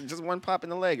 Just one pop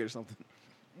in the leg or something.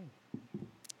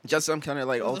 Just some kind of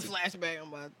like It was a ulti- flashback on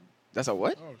my That's a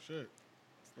what? Oh shit.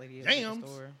 lady at the Yams.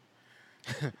 store.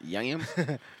 Yams?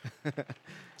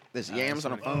 There's yams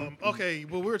on a phone. Okay,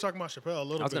 well, we were talking about Chappelle a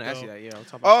little I was bit. gonna ask you though. that. Yeah, I was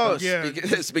talking about Oh,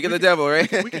 stuff. Yeah. speak of the devil,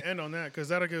 right? We can end on that because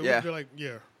that'll get, Yeah. we'll be like, yeah.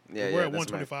 Yeah, We're yeah, at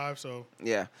that's 125, so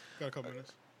Yeah. got a couple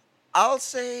minutes. I'll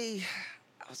say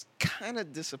I was kind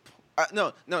of disappointed.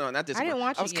 No, not disappointed.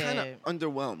 watch I was it kind of yet.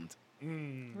 underwhelmed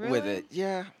Really? with it.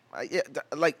 Yeah.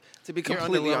 Like, to be You're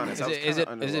completely underwhelmed. honest, I was Is it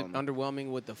kinda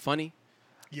underwhelming with the funny?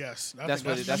 Yes, I That's think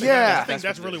what it- that's, that's I Yeah. think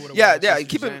that's what really it what is. it Yeah, was. yeah. what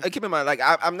Keep you're in saying. keep in mind, like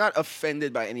I'm not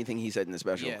offended by anything he said in the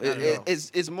special. Yeah, not at all.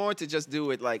 It's more to just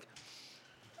do it like.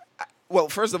 Well,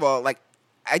 first of all, like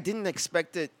I didn't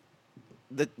expect it.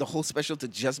 The whole special to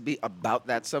just be about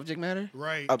that subject matter,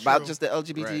 Right, About true. just the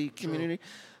LGBT Right, community.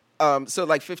 So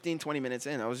like 15, 20 minutes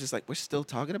in, I was just like, we're still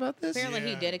talking about this. Apparently,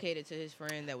 he Yeah. dedicated to his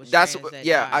friend that was That's trans that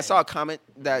yeah. I died. saw a comment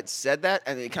that said that,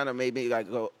 and it kind of made me like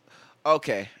go,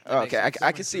 okay, That makes okay. sense. I That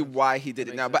can makes see sense. why he did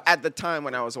it makes now. sense. But at the time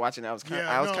when I was watching, I was kind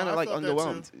Yeah, of no, I like felt that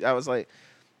underwhelmed. I was like,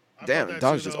 I damn, felt that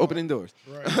dog's too, just though. opening doors.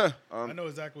 Right. I know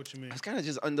exactly what you mean. I was kind of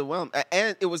just underwhelmed,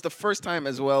 and it was the first time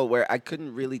as well where I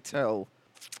couldn't really tell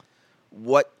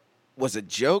what was a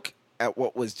joke at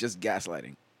what was just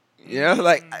gaslighting. You know,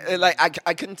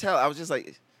 I couldn't tell. I was just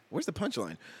like, where's the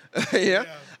punchline? you know?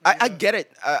 I yeah. get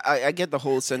it. I get the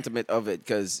whole sentiment of it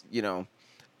because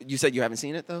you said you haven't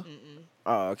seen it though.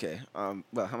 Oh, okay.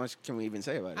 Well, how much can we even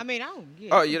say about it? I mean, I don't. Yeah.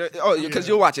 Oh, you don't, because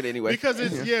Yeah. you'll watch it anyway. Because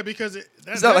it's because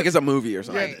it's not like it's a movie or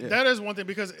something. yeah, that is one thing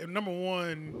because number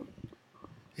one,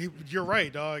 you're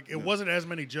right, dog. It wasn't as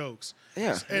many jokes.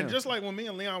 Yeah, And yeah. just like when me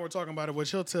and Leon were talking about it,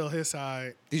 which he'll tell his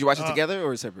side. Did you watch it together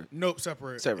or separate? Nope,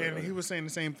 separate. Separate, And okay. he was saying the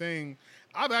same thing.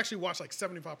 I've actually watched like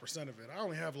 75% of it. I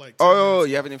only have like 10 Oh, minutes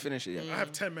you haven't even finished it yet. I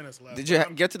have 10 minutes left. Did you but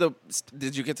I'm- get to the?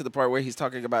 Did you get to the part where he's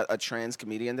talking about a trans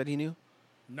comedian that he knew?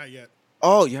 Not yet.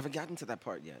 Oh, you haven't gotten to that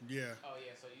part yet. Yeah. Oh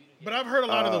yeah, so you. But I've heard a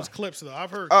lot of those clips though. I've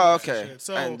heard. Oh, clips and okay. shit.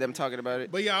 So, And them talking about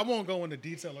it. but yeah, I won't go into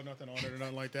detail or nothing on it or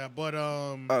nothing like that. But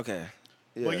Okay.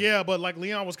 but like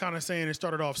Leon was kind of saying, it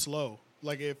started off slow.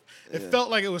 Like it felt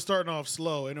like it was starting off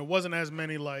slow, and it wasn't as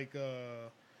many like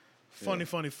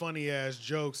funny ass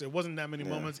jokes. It wasn't that many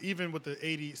moments, even with the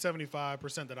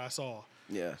 75% that I saw.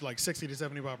 Yeah. Like 60 to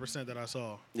 75% that I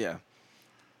saw. Yeah.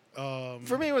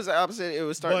 For me, it was the opposite. It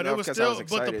was starting But it off was because I still. was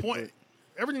excited. But the point,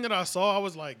 everything that I saw, I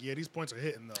was like, yeah, these points are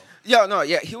hitting though.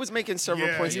 Yeah, he was making several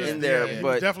Yeah, points he was- in there, yeah, he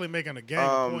but was definitely making a gang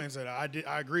of points that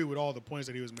I agree with all the points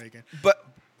that he was making. but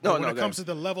But no, when no. it comes to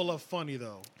the level of funny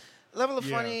though, level of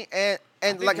Yeah. funny I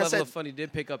and think like I level said, of funny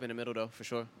did pick up in the middle though, for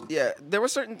sure. yeah, there were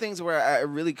certain things where I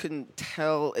really couldn't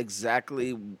tell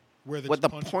exactly where the what the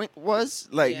punch- point was.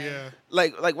 Like, Yeah.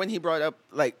 like when he brought up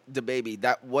like the baby,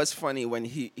 that was funny when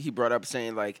he brought up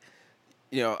saying like,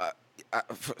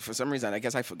 for some reason, I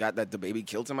guess I forgot that the baby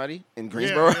killed somebody in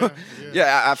Greensboro.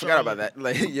 yeah. I forgot about Charlotte. that.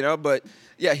 Like, but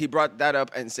yeah, he brought that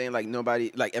up and saying like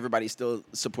everybody still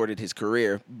supported his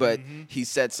career, but Mm-hmm. he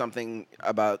said something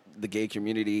about the gay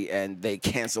community and they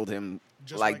canceled him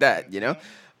Just like like that, that, you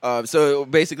know? So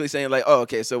basically saying like, oh,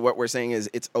 okay, so what we're saying is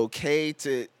it's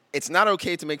not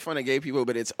okay to make fun of gay people,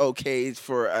 but it's okay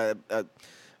for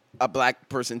a black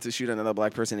person to shoot another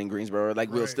black person in Greensboro. Like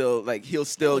we'll Right. still like he'll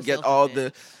still was get all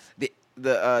the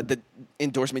self-defense.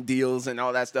 endorsement deals and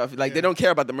all that stuff. Like they Yeah. don't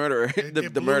care about the murderer, It the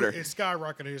blew- murder. It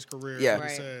skyrocketed his career. Yeah. Like I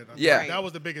Right. said. I Yeah. think that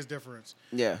was the biggest difference.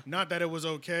 Yeah, Not that it was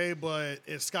okay, but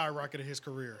it skyrocketed his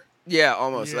career. yeah,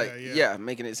 almost Yeah, yeah.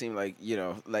 making it seem like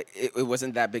like it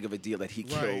wasn't that big of a deal that he Right,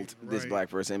 killed this right. black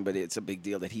person, but it's a big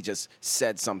deal that he just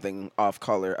said something off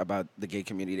color about the gay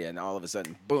community, and all of a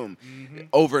sudden, boom,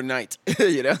 overnight,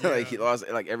 like he lost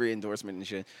like every endorsement and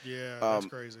shit. Yeah, that's Um,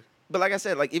 crazy. But like I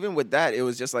said, like even with that, it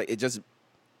was just like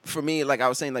for me, like I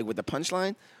was saying, like with the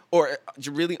punchline or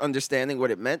really understanding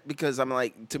what it meant, because I'm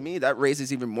like, to me that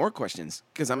raises even more questions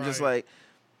because I'm just Right. like,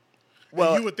 And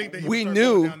well, you would think that he we would start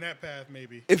going knew down that path,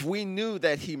 maybe. if we knew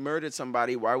that he murdered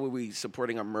somebody, why were we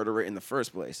supporting a murderer in the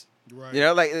first place? Right.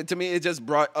 Like to me, it just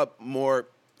brought up more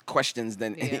questions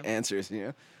than any Yeah. answers.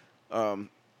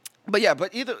 But yeah,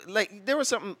 but either like there were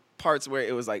some parts where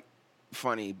it was like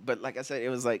funny, but like I said, it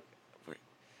was like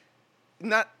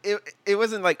it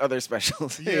wasn't like other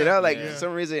specials. Yeah, Like yeah. for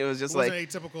some reason it was just It like wasn't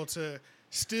atypical to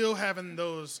still having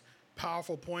those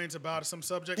powerful points about some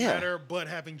subject Yeah. matter, but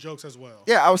having jokes as well.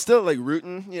 yeah, I was still like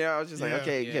rooting. I was just like Yeah.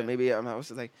 okay, Yeah. maybe I was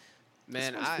just like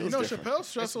Man, one I feels You know, different. Chappelle's it's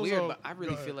stressful. weird, so- but I Go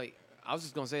really ahead. feel like I was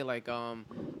just gonna say like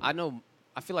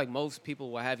I feel like most people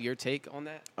will have your take on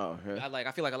that. Oh, yeah.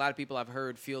 I feel like a lot of people I've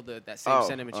heard feel that same Oh,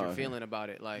 sentiment you're yeah. feeling about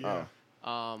it. Like, Yeah.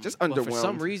 Just but for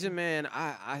some underwhelmed. reason, man,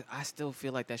 I still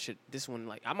feel like this one,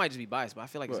 like, I might just be biased, but I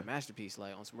feel like it's a What? masterpiece,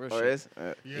 like, on some real Oh, shit.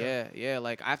 it is? Yeah.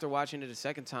 Like, after watching it a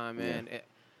second time, man,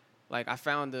 like, I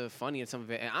found the funny in some of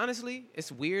it. And honestly,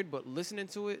 it's weird, but listening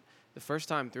to it the first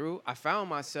time through, I found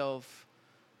myself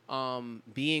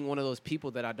being one of those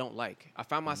people that I don't like. I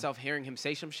found myself hearing him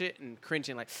say some shit and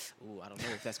cringing like, ooh, I don't know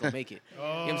if that's going to make it. You know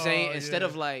what I'm saying? Oh, Instead yeah.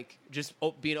 of, like, just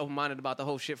being open-minded about the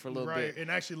whole shit for a little Right, bit. and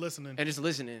actually listening. And just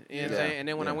listening. You know what I'm Yeah. saying? And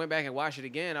then when I Yeah. went back and watched it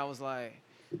again, I was like,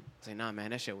 nah, man,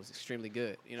 that shit was extremely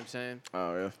good. You know what I'm saying?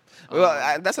 Oh yeah.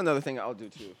 Well, that's another thing I'll do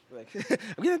too. Like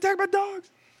I'm getting attacked by dogs.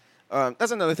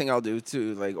 That's another thing I'll do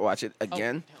to like watch it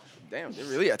again. Damn, they're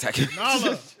really attacking.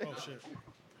 Nala. Oh shit.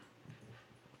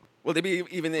 Will they be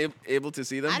even able to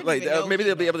see them? I didn't Like even know maybe he-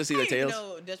 they'll be able to see I their didn't tails. even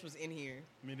know Dutch was in here.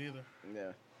 Me neither.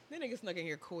 Yeah, That nigga snuck in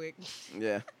here quick.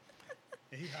 yeah.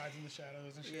 And he hides in the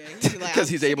shadows and shit. Yeah, he's like, 'Cause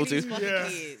I'm he's sick of able these to. fucking Yeah,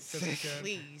 kids. 'cause he can.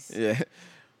 Please. Yeah.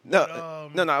 No,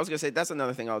 But, no. I was gonna say that's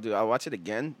another thing I'll do. I'll watch it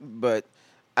again, but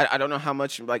I don't know how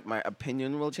much like my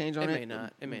opinion will change on It it. may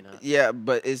not. It may not. Yeah,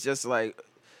 but it's just like,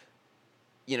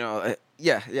 yeah.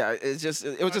 It's just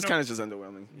it was I just know- kind of just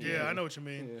underwhelming. Yeah, I know what you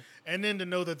mean. Yeah. And then to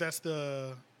know that that's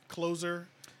the closer,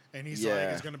 and he's like,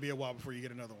 Yeah. it's gonna be a while before you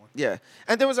get another one. Yeah,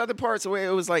 and there was other parts where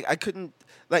it was like I couldn't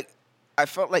like I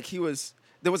felt like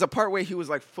there was a part where he was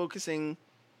like focusing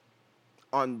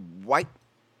on white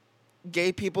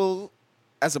gay people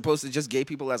as opposed to just gay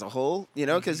people as a whole,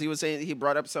 because he was saying he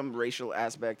brought up some racial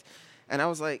aspect, and I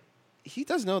was like, he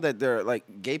does know that there are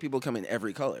like gay people come in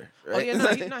every color, right?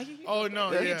 Oh yeah, he Oh,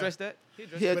 no, he yeah. addressed that. He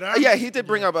addressed He had- But he did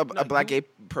bring up a black gay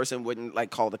person wouldn't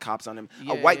like call the cops on him.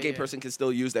 Yeah, A white yeah, gay yeah. person can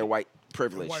still use their white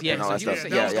privilege White Yeah, and all so that he stuff. was, that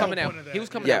he was was the coming whole at point of he was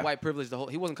that. coming Yeah. at white privilege the whole.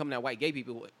 He wasn't coming at white gay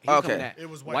people. He was Okay. coming at It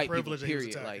was white white privilege people. that he was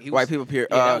Period. attacking. Like he White was- people, period.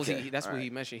 Yeah, that Oh, was okay. that's what All he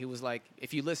right. mentioned. He was like,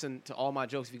 if you listen to all my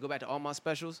jokes, if you go back to all my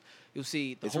specials, you'll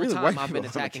see the It's whole really time white I've been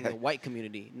people I'm attacking the attacking. white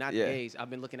community, not Yeah. the gays. I've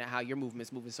been looking at how your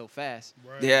movement's moving so fast.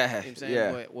 Right. Yeah, You know what I'm saying?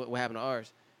 yeah. What happened to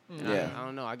ours? And Yeah. I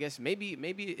don't know. I guess maybe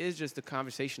it is just the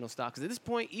conversational style. Because at this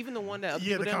point, even the one that other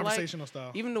Yeah, people the didn't like, conversational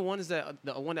style. even the one that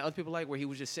other people like, where he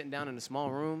was just sitting down in a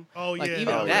small room. Oh, like yeah.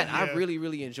 even Oh, that, yeah. I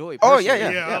really enjoyed. Oh yeah,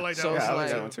 personally. yeah. Yeah, I like that So one. it's I like like,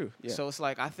 that one too. Yeah. So it's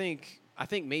like I think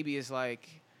maybe it's like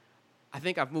I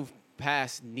think I've moved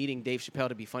past needing Dave Chappelle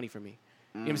to be funny for me.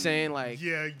 You know what I'm saying? Like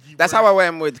Yeah. That's how I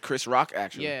am with Chris Rock,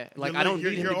 actually. yeah, like You're I don't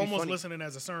You're, need him you're to be almost funny. listening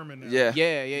as a sermon now. Yeah.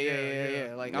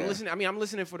 Yeah. Like I'm Yeah. listening. I mean, I'm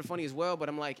listening for the funny as well. But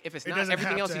I'm like, if it's It not doesn't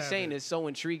everything have else to he's have saying it. is so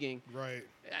intriguing, Right.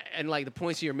 and like the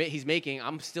points he's making,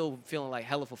 I'm still feeling like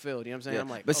hella fulfilled. You know what I'm saying? Yeah. I'm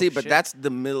like, but oh, see, but shit. that's the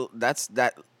middle. That's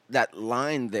that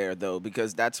line there, though,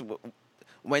 because that's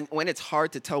when it's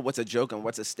hard to tell what's a joke and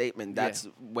what's a statement. That's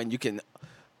when you can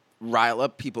rile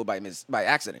up people by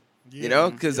accident. Yeah.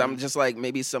 Because I'm just like,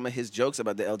 maybe some of his jokes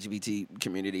about the LGBT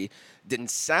community didn't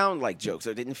sound like jokes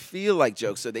or didn't feel like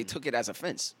jokes, so they took it as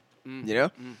offense. I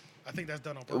think that's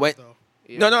done on purpose, When- though.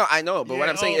 Yeah. No, I know, but what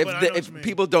Yeah, I'm saying, but I know what if you mean.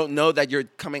 people don't know that you're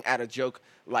coming at a joke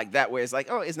like that, where it's like,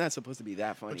 oh, it's not supposed to be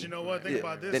that funny. But you know what? Think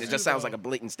about this. Then it too, just sounds though. like a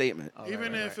blatant statement. Oh,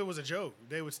 Even right, if it was a joke,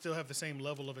 they would still have the same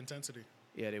level of intensity.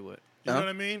 yeah, they would. You Uh-huh. know what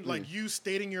I mean? Like you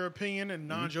stating your opinion in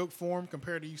non-joke form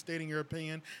compared to you stating your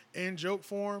opinion in joke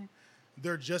form,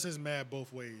 they're just as mad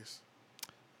both ways.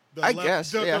 The I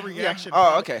guess, the yeah. reaction.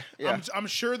 Oh, okay, yeah. I'm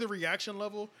sure the reaction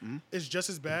level is just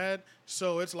as bad.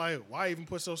 So it's like, why even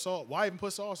put salt? Why even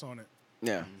put sauce on it?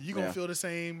 Yeah, You gonna yeah. feel the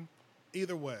same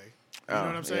either way. You know Oh,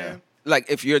 what I'm saying? yeah. Like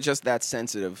if you're just that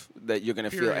sensitive that you're gonna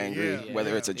feel Period, angry yeah.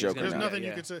 whether Yeah. it's a He's joke gonna or There's not. nothing you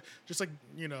Yeah. can say. Just like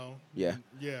Yeah.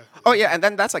 yeah. Oh yeah, and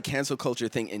then that's a cancel culture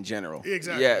thing in general.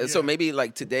 Exactly, Yeah. So yeah. maybe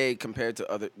like today compared to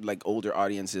other like older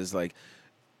audiences, like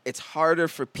it's harder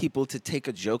for people to take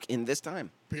a joke in this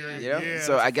time. Period. Yeah. Yeah,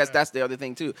 So that's I a guess fact. that's the other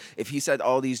thing too. If he said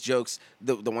all these jokes,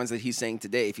 the ones that he's saying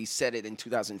today, if he said it in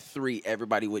 2003,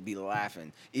 everybody would be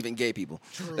laughing, even gay people.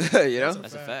 True. You know.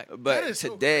 That's a fact. But That is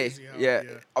so today, crazy how- yeah,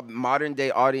 yeah. modern day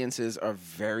audiences are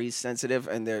very sensitive,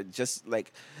 and they're just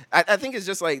like, I think it's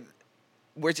just like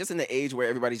we're just in the age where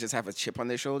everybody just have a chip on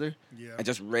their shoulder Yeah. and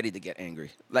just ready to get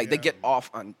angry. Like they Yeah. get off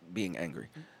on being angry.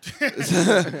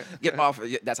 Get off.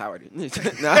 Yeah, that's how I do. No.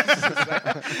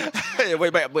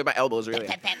 with my elbows really.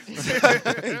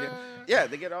 Yeah,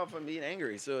 they get off on being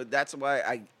angry. So that's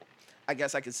why I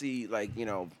guess I could see like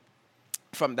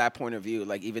from that point of view,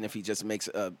 like even if he just makes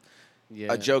a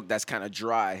joke that's kind of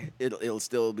dry, it'll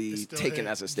still be It's still taken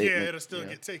hit. as a statement. Yeah, it'll still Yeah.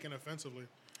 get taken offensively.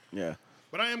 Yeah.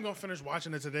 But I am gonna finish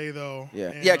watching it today, though. Yeah,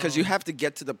 And, yeah, because you have to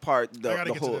get to the part, I the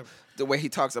gotta get to whole, the way he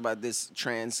talks about this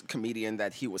trans comedian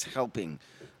that he was helping,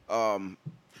 and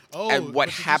what but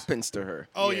you just- happens to her.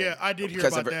 Oh yeah, I did hear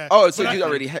Because about of her- that. Oh, so But you I-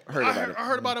 already heard about it. I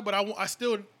heard about it, but I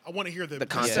want to hear the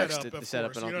context, setup, the of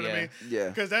setup course. and You know all- what I yeah. mean? Yeah.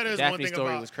 Because that is Daphne's one thing story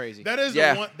about was crazy. That is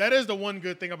Yeah. that is the one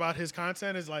good thing about his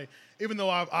content is like even though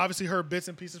I've obviously heard bits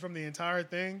and pieces from the entire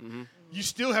thing, you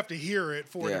still have to hear it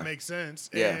for it Yeah. to make sense.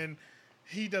 Yeah. And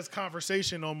he does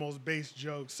conversation almost based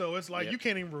jokes, so it's like Yep. you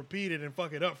can't even repeat it and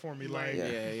fuck it up for me. Like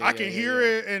Yeah. I can hear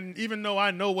it, and even though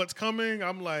I know what's coming,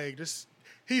 I'm like just.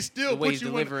 He still The way puts he's you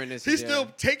in. delivering this He is- still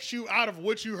yeah. takes you out of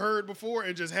what you heard before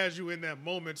and just has you in that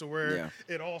moment to where Yeah.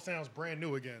 it all sounds brand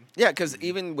new again. Yeah, because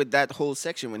even with that whole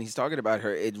section when he's talking about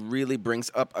her, it really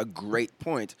brings up a great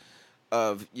point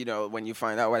of when you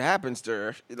find out what happens to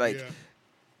her, like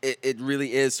Yeah. it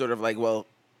really is sort of like, well,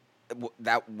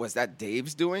 was that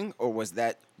Dave's doing, or was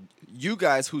that you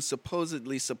guys who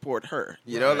supposedly support her?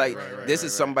 You know, like this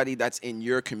is somebody that's in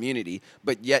your community,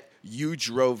 but yet you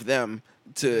drove them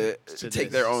to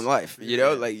take their own life. You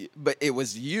know, like, but it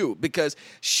was you because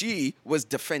she was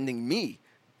defending me.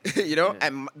 You know,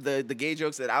 and the gay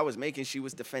jokes that I was making, she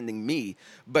was defending me,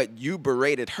 but you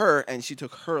berated her and she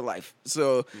took her life.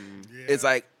 So it's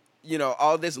like, you know,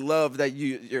 all this love that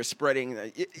you're spreading.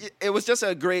 It was just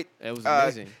a great. It was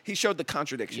amazing. He showed the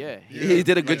contradiction. Yeah. He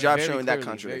did a good job very showing clearly, that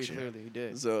contradiction. Very clearly, he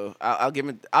did. So I'll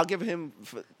give him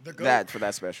for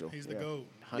that special. He's the GOAT.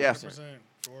 100%. Yeah. 100%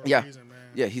 for a reason, man.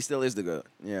 Yeah, he still is the GOAT.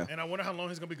 Yeah. And I wonder how long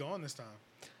he's gonna be gone this time.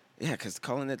 Yeah, because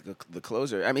calling it the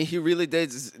closer. I mean, he really did.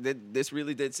 This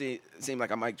really did seem like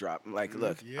a mic drop. Like,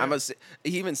 look, he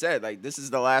even said, like, this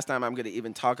is the last time I'm going to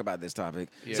even talk about this topic.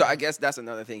 Yeah. So I guess that's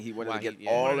another thing. He wanted to get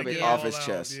all of it off his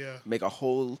chest, make a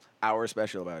whole hour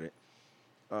special about it.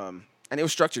 And it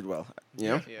was structured well, you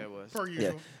know? Yeah, it was. Per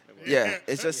usual. Yeah,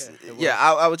 it's just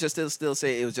I would just still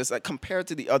say it was just like compared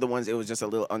to the other ones, it was just a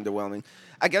little underwhelming.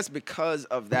 I guess because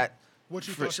of that. What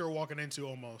you thought you were walking into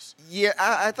almost. Yeah,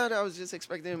 I thought I was just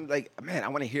expecting him, like, man, I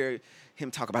want to hear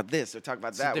him talk about this or talk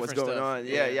about that. What's going on?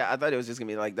 Yeah. I thought it was just going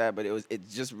to be like that, but it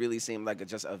just really seemed like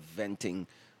just a venting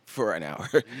for an hour.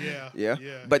 Yeah.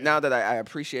 But now that I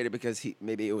appreciate it because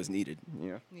maybe it was needed,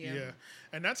 you know? Yeah.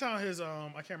 And that's how his, I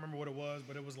can't remember what it was,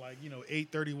 but it was like,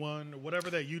 831 or whatever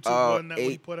that YouTube one that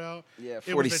he put out. Yeah,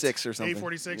 46 or something.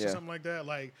 846 or something like that.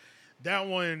 Like, that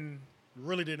one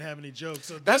really didn't have any jokes.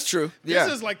 So that's true. This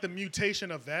is like the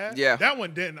mutation of that. Yeah. That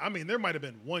one didn't. I mean, there might have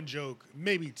been one joke,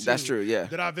 maybe two. That's true, yeah.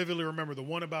 That I vividly remember. The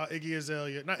one about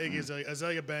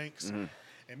Azalea Banks, and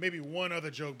maybe one other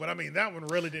joke. But I mean, that one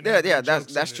really didn't have any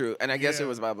jokes that's in true. it. And I guess it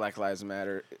was about Black Lives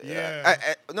Matter. Yeah.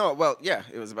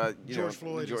 It was about George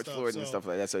Floyd and stuff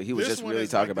like that. So he was just really talking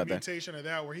talking about that. This one is like the mutation of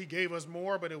that, where he gave us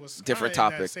more, but it was Different kinda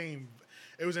in topic.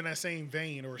 It was in that same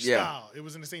vein or style. It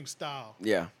was in the same style.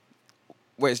 Yeah.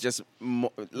 Where it's just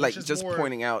just more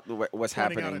pointing out what's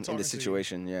happening and in the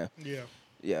situation. Yeah.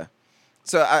 Yeah.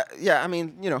 So I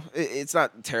mean, it's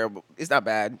not terrible. It's not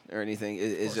bad or anything.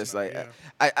 It's just not, like yeah.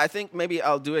 I think maybe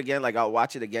I'll do it again. Like I'll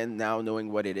watch it again now,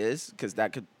 knowing what it is, because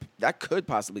that could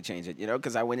possibly change it.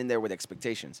 Because I went in there with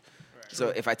expectations. Right. So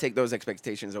if I take those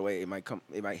expectations away, it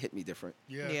might hit me different.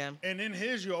 Yeah. And in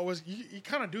his, you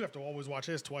kind of do have to always watch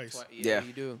his twice. Yeah,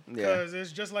 you do. Because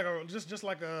it's just like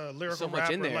a lyrical so much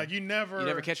rapper. in there. Like you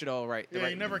never catch it all right.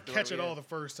 You never catch it all the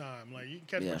first time. Like you can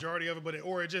catch the majority of it,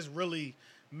 or it just really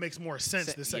makes more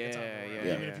sense the second time.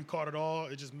 Even if you caught it all,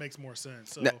 it just makes more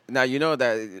sense. So now you know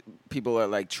that people are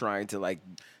like trying to like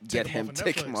get him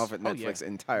take him off at Netflix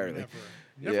entirely.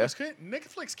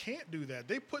 Netflix can't do that.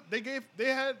 They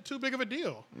had too big of a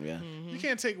deal. Yeah. You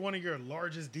can't take one of your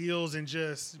largest deals and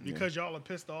just because y'all are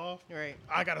pissed off. Right.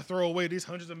 I gotta throw away these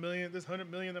hundreds of million, this $100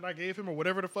 million that I gave him or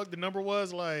whatever the fuck the number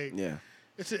was. Like,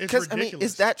 it's ridiculous. I mean,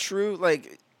 is that true?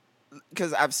 Like,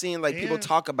 because I've seen like people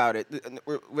talk about it.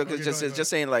 Just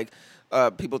saying like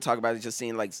people talk about it, just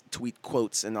seeing like tweet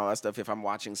quotes and all that stuff. If I'm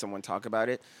watching someone talk about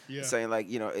it, saying like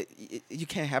you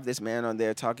can't have this man on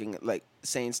there talking like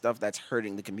saying stuff that's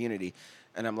hurting the community,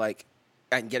 and I'm like,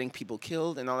 and getting people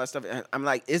killed and all that stuff. And I'm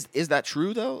like, is that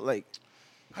true though? Like,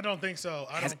 I don't think so.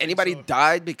 Has anybody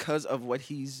died because of what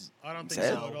he's I don't think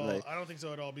said? so at all. Like, I don't think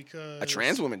so at all because a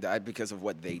trans woman died because of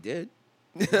what they did.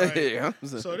 Right.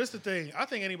 So this is the thing. I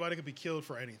think anybody could be killed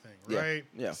for anything, right?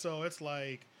 Yeah. So it's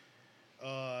like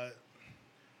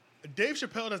Dave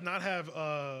Chappelle does not have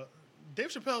Dave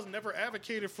Chappelle's never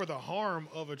advocated for the harm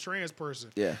of a trans person.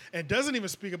 Yeah. And doesn't even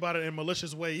speak about it in a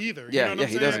malicious way either. Yeah, you know what I'm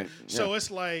he saying? doesn't. So Yeah. it's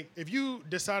like if you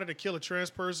decided to kill a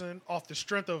trans person off the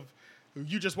strength of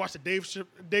you just watched the Dave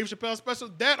Chappelle special,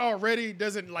 that already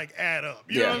doesn't like add up.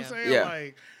 You know what I'm saying? Yeah.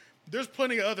 Like there's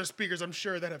plenty of other speakers, I'm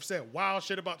sure, that have said wild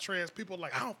shit about trans people.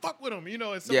 Like, I don't fuck with them.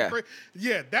 It's something crazy.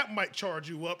 Yeah, that might charge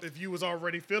you up if you was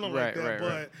already feeling like that.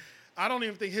 But I don't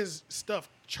even think his stuff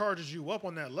charges you up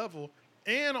on that level.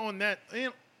 And on that,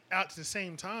 and at the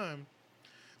same time,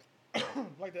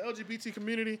 like the LGBT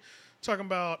community talking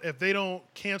about if they don't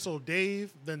cancel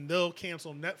Dave, then they'll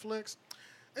cancel Netflix.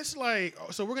 It's like,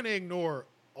 so we're going to ignore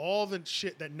all the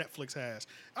shit that Netflix has.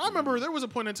 I remember there was a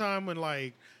point in time when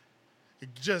like,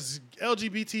 just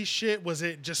LGBT shit was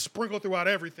it just sprinkled throughout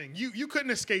everything. You couldn't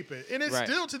escape it. And it's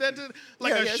still to that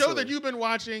like show that you've been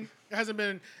watching, there hasn't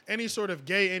been any sort of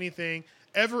gay anything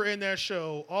ever in that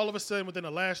show. All of a sudden within the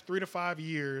last 3 to 5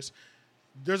 years,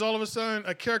 there's all of a sudden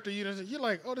a character you're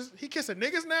like, oh, he kissing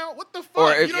niggas now? What the fuck?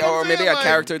 Or You know what I'm maybe saying? a Like,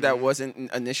 character that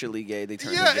wasn't initially gay, they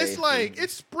turned yeah, gay. it's like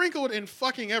it's sprinkled in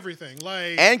fucking everything.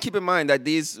 Like, And keep in mind that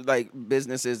these like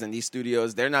businesses and these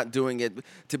studios, they're not doing it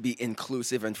to be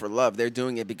inclusive and for love. They're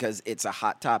doing it because it's a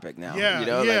hot topic now. yeah, you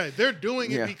know? yeah, Like, they're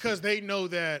doing it yeah. because they know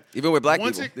that even with black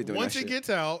once people, they're doing once that it shit. gets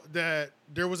out that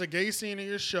there was a gay scene in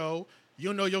your show,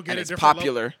 you'll know you'll get And a it's different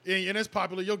popular. and it's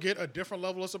popular. You'll get a different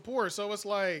level of support. So it's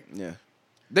like Yeah.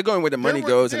 They're going where the money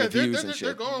goes and the views and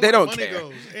shit. Going They where don't the money care.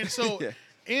 Goes. And so, Yeah.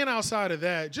 and outside of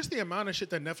that, just the amount of shit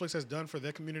that Netflix has done for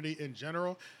their community in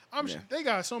general, they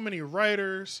got so many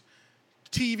writers,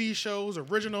 TV shows,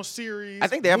 original series. I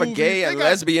think they have movies. a gay and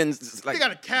lesbian like They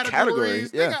got a category.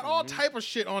 categories. Yeah. They got all type of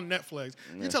shit on Netflix.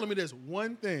 You're telling me there's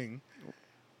one thing,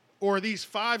 or these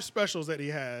 5 specials that he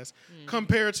has,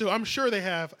 compared to, I'm sure they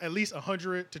have at least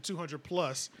 100 to 200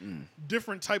 plus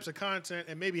different types of content,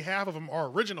 and maybe half of them are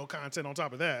original content on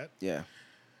top of that. Yeah.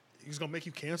 He's gonna make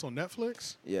you cancel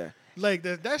Netflix? Yeah. Like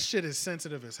that shit is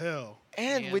sensitive as hell.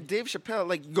 And Yeah. with Dave Chappelle,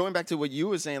 like going back to what you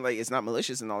were saying, like it's not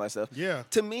malicious and all that stuff. Yeah.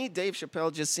 To me, Dave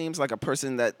Chappelle just seems like a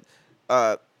person that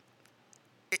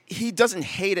he doesn't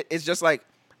hate it. It's just like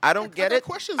I don't get got it.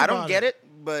 questions I don't about get it.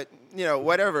 it, but you know,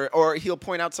 whatever. Or he'll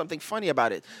point out something funny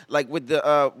about it. Like with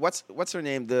the what's her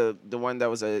name? The one that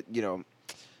was a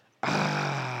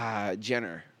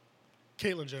Jenner.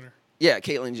 Caitlyn Jenner. Yeah,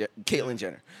 Caitlyn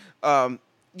Jenner.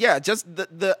 Yeah, just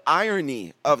the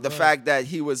irony of the fact that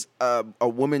he was a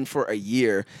woman for a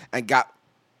year and got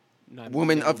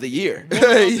Woman of the Year. Woman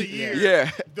of the year.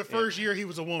 Yeah. The first year he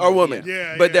was a woman. A woman.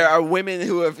 Yeah. But yeah. there are women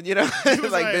who have,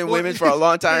 like been women for a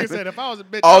long time. He said, if I was a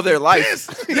bitch, All I'd their be life.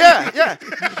 pissed. Yeah.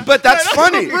 But that's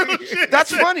funny. real shit.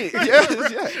 That's funny.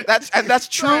 Yeah. That's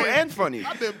true Like, and funny.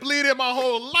 I've been bleeding my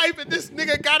whole life, and this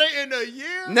nigga got it in a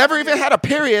year. Never even had a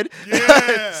period.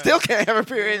 Yeah. Still can't have a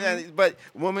period, but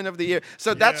Woman of the Year.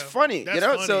 So that's Yeah. funny, That's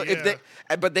So funny, if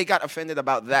but they got offended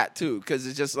about that too, because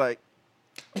it's just like,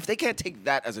 if they can't take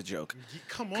that as a joke,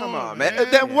 Come come on, man.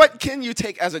 man. Then what can you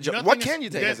take as a joke? Nothing What is- can you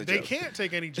take as a They joke? can't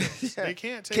take any jokes. Yeah. They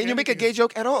can't take Can you make a anything. gay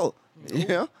joke at all? You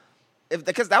know,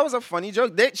 because that was a funny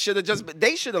joke. They should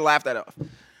have laughed that off.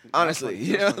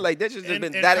 Honestly, like that should have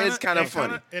been. That is kind of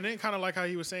funny. And then kind of like how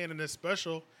he was saying in this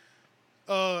special,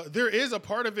 there is a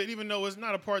part of it, even though it's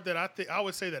not a part that I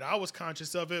would say that I was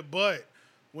conscious of it, but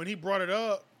when he brought it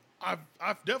up,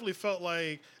 I've definitely felt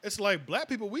like it's like black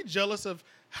people, we jealous of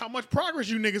how much progress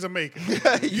you niggas are making.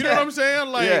 You know what I'm saying?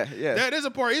 Like Yeah. that is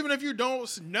a part, even if you don't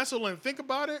nestle and think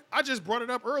about it. I just brought it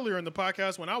up earlier in the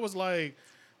podcast when I was like,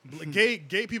 gay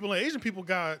people and Asian people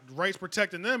got rights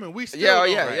protecting them, and we still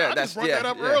don't. I just brought that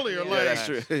up earlier. Like, that's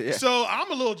true. Yeah. so I'm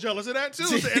a little jealous of that too.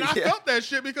 And I felt that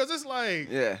shit because it's like,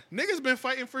 Yeah. niggas been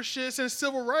fighting for shit since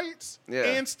civil rights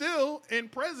and still in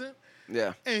present.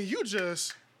 Yeah, And you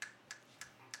just,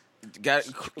 got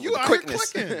you out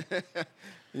quickness. here clicking.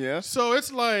 Yeah, So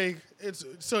it's like,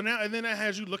 so now, and then that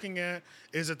has you looking at,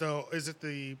 is it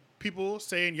the people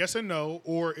saying yes and no,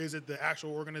 or is it the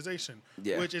actual organization?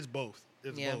 Yeah. Which is both.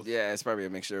 It's Yeah. both. yeah. It's probably a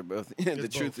mixture of both. The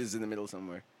It's truth both. is in the middle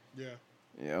somewhere. Yeah.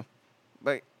 You know,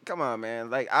 but come on, man.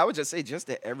 Like I would just say, just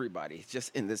to everybody,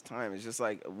 just in this time, it's just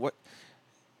like what,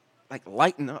 like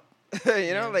lighten up.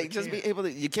 they Just be can't. able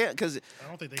to. You can't because I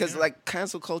don't think they can. like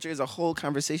cancel culture is a whole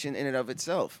conversation in and of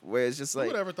itself. Where it's just Who like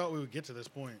would ever thought we would get to this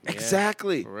point?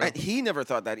 exactly, for real. and he never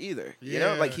thought that either. Like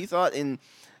Yeah. he thought in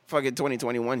fucking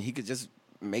 2021 he could just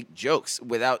make jokes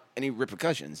without any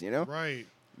repercussions. Right.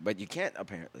 But you can't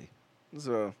apparently.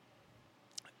 So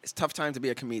it's a tough time to be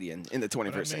a comedian in the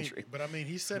 21st century. But I mean,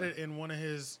 he said it in one of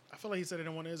his. I feel like he said it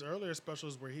in one of his earlier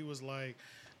specials where he was like,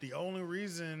 the only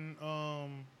reason,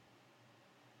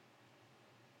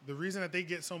 the reason that they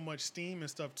get so much steam and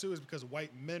stuff too is because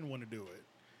white men want to do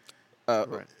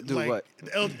it. Do like, what? The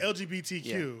LGBTQ.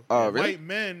 Yeah. Oh, really? White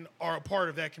men are a part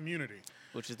of that community.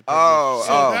 which is the Oh,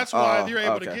 So that's why you're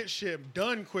able okay. to get shit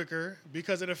done quicker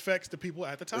because it affects the people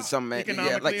at the top, Some men,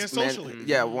 economically and men- socially.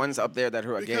 yeah, ones up there that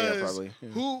who are gay are Because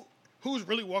probably. who's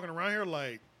really walking around here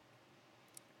like,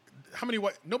 how many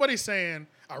white? Nobody's saying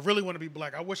I really want to be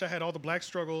black. I wish I had all the black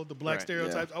struggle, the black Right.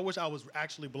 stereotypes. I wish I was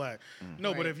actually black.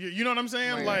 No, but Right. if you know what I'm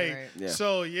saying, Right, like, right. Yeah.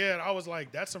 so yeah, I was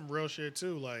like, that's some real shit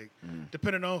too. Like,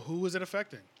 depending on who is it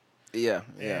affecting, Yeah.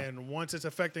 and once it's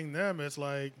affecting them, it's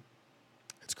like,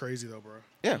 it's crazy though, bro.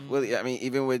 Yeah, well, yeah, I mean,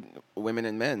 even with women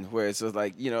and men, where it's just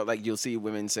like, like you'll see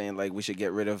women saying like we should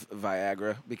get rid of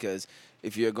Viagra because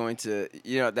if you're going to,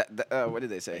 what did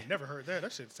they say? Never heard that.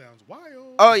 That shit sounds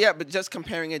wild. Oh yeah, but just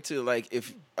comparing it to like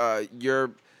if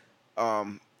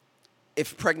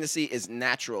if pregnancy is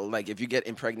natural, like if you get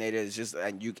impregnated, it's just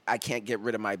I can't get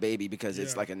rid of my baby because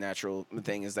it's like a natural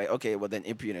thing. It's like, okay, well then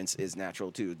impotence is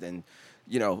natural too. Then,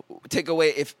 take away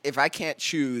if I can't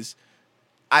choose.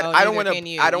 I don't want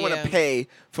to pay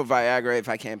for Viagra if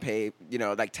I can't pay,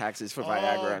 like taxes for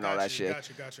Viagra and all that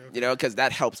shit. Gotcha. Okay. Because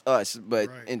that helps us. But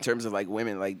in terms of like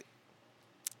women, like,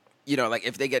 like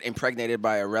if they get impregnated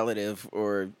by a relative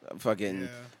or a fucking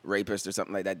rapist or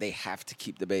something like that, they have to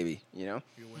keep the baby. That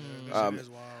shit is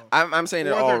wild. I'm saying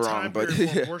it all wrong, but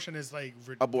abortion is like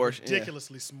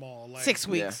ridiculously small. Like 6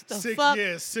 weeks. Yeah. The fuck?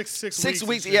 Yeah, six 6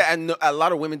 weeks. Yeah, and a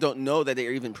lot of women don't know that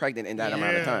they're even pregnant in that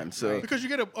amount of time. So because you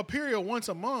get a period once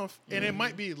a month, and it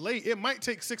might be late. It might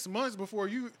take 6 months before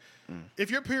you.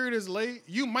 If your period is late,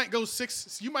 you might go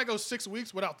 6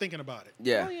 weeks without thinking about it.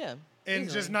 Yeah. Oh yeah. And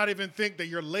just not even think that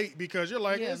you're late because you're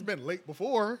like, it's been late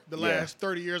before the last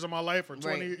 30 years of my life or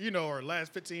 20, or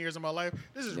last 15 years of my life.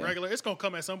 This is regular. It's going to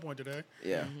come at some point today.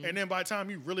 Yeah. And then by the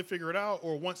time you really figure it out,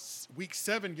 or once week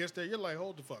 7 gets there, you're like,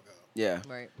 hold the fuck up. Yeah.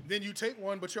 Right. Then you take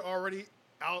one, but you're already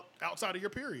outside of your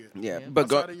period. Yeah. But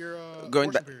outside of your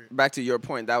going period. back to your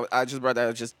point, I just brought that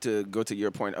up just to go to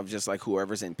your point of just like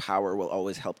whoever's in power will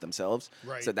always help themselves.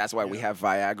 Right. So that's why we have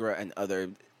Viagra and other,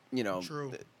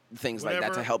 True. Things like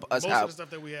that to help us most out. of the stuff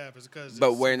that we have is because.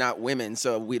 But we're not women,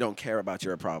 so we don't care about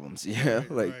your problems. Yeah,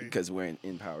 Right. because we're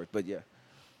in power. But yeah,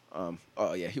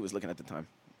 he was looking at the time.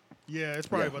 Yeah, it's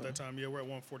probably about that time. Yeah, we're at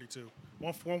 142,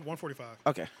 145.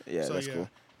 Okay, yeah, So that's cool.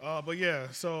 But yeah,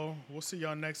 so we'll see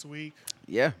y'all next week.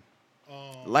 Yeah,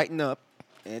 lighten up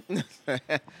and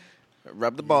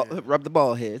rub the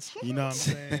ball heads. You know what I'm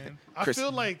saying? I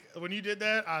feel like when you did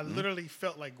that, I literally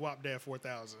felt like Guap Dad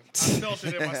 4000. I felt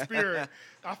it in my spirit.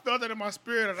 I felt it in my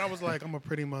spirit, and I was like, I'm a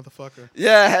pretty motherfucker.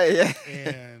 Yeah.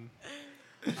 And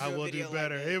I will do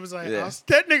better. Like it was like, Yeah.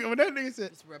 that nigga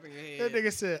said, Just rubbing your that head.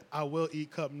 nigga said, I will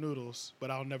eat cup noodles,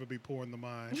 but I'll never be poor in the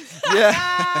mind. Yeah,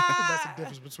 That's the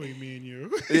difference between me and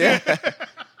you. yeah.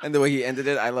 And the way he ended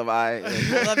it, I love I.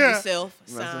 Love yourself.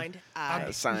 Signed. I.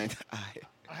 Signed I.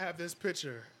 I have this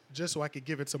picture just so I could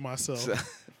give it to myself.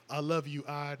 I love you,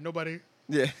 nobody.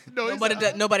 Yeah. No,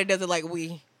 Nobody does it like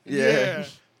we. Yeah.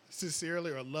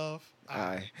 Sincerely or love.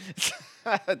 I.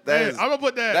 I'm gonna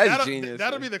put that. That's genius.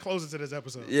 That'll be the closest to this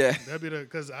episode. Yeah. That'll be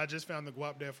because I just found the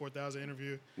Guap Dad 4000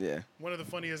 interview. Yeah. One of the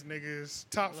funniest niggas.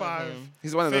 Top 5.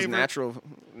 He's one of those favorite- natural.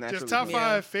 Just top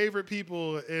 5 favorite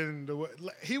people in the.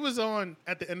 He was on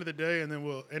at the end of the day, and then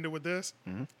we'll end it with this.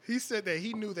 He said that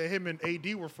he knew that him and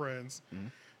AD were friends.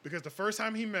 Because the first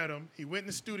time he met him, he went in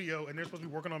the studio, and they're supposed to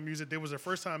be working on music. They was their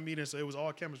first time meeting, so it was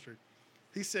all chemistry.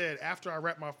 He said, after I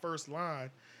rapped my first line,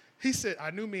 he said,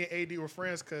 I knew me and AD were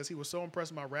friends because he was so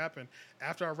impressed with my rapping.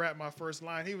 After I rapped my first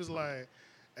line, he was like,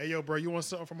 hey, yo, bro, you want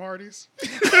something from Hardee's?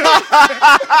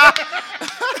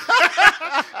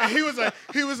 And he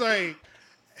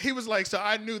was like, so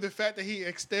I knew the fact that he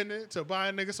extended to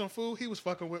buying niggas some food, he was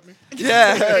fucking with me.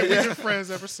 Yeah. We've been friends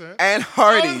ever since. And I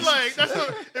Hardee's. was like,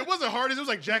 it wasn't Hardee's, it was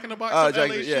like Jack in the Box, Oh, some Jack-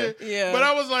 LA yeah. shit. Yeah. But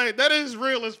I was like, that is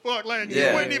real as fuck. Like, you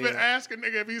Yeah. wouldn't even ask a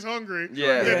nigga if he's hungry.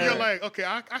 Yeah. If Yeah. you're like, okay,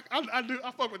 I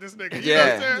fuck with this nigga. You know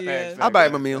what I'm Yeah. saying? Yeah. I'll buy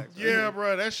him a meal. Yeah,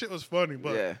 bro, that shit was funny.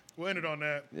 But Yeah. we'll end it on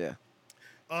that. Yeah.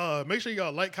 Make sure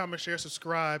y'all like, comment, share,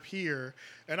 subscribe here.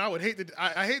 And I would hate to,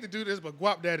 I hate to do this, but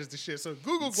Guap Dad is the shit. So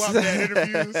Google Guap Dad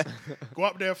interviews,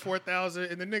 Guap Dad 4000,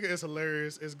 and the nigga is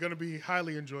hilarious. It's gonna be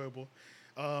highly enjoyable.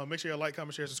 Make sure y'all like,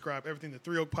 comment, share, subscribe. Everything the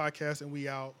 3 Oak Podcast, and we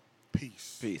out.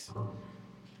 Peace. Peace.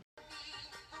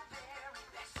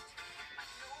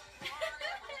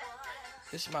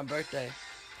 This is my birthday.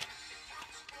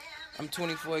 I'm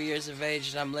 24 years of age,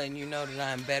 and I'm letting you know that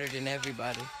I am better than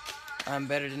everybody. I'm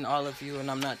better than all of you, and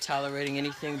I'm not tolerating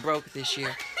anything broke this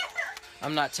year.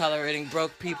 I'm not tolerating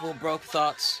broke people, broke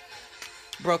thoughts,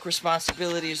 broke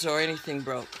responsibilities, or anything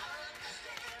broke.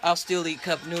 I'll still eat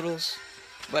cup noodles,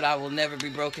 but I will never be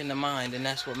broke in the mind, and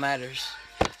that's what matters.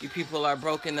 You people are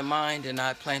broke in the mind, and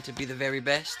I plan to be the very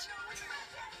best.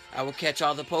 I will catch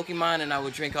all the Pokemon, and I will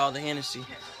drink all the Hennessy.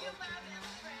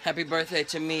 Happy birthday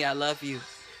to me, I love you.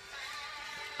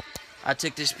 I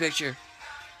took this picture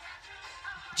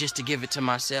just to give it to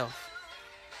myself.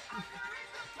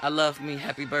 I love me,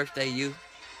 happy birthday you.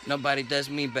 Nobody does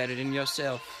me better than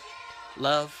yourself.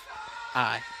 Love,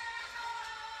 I.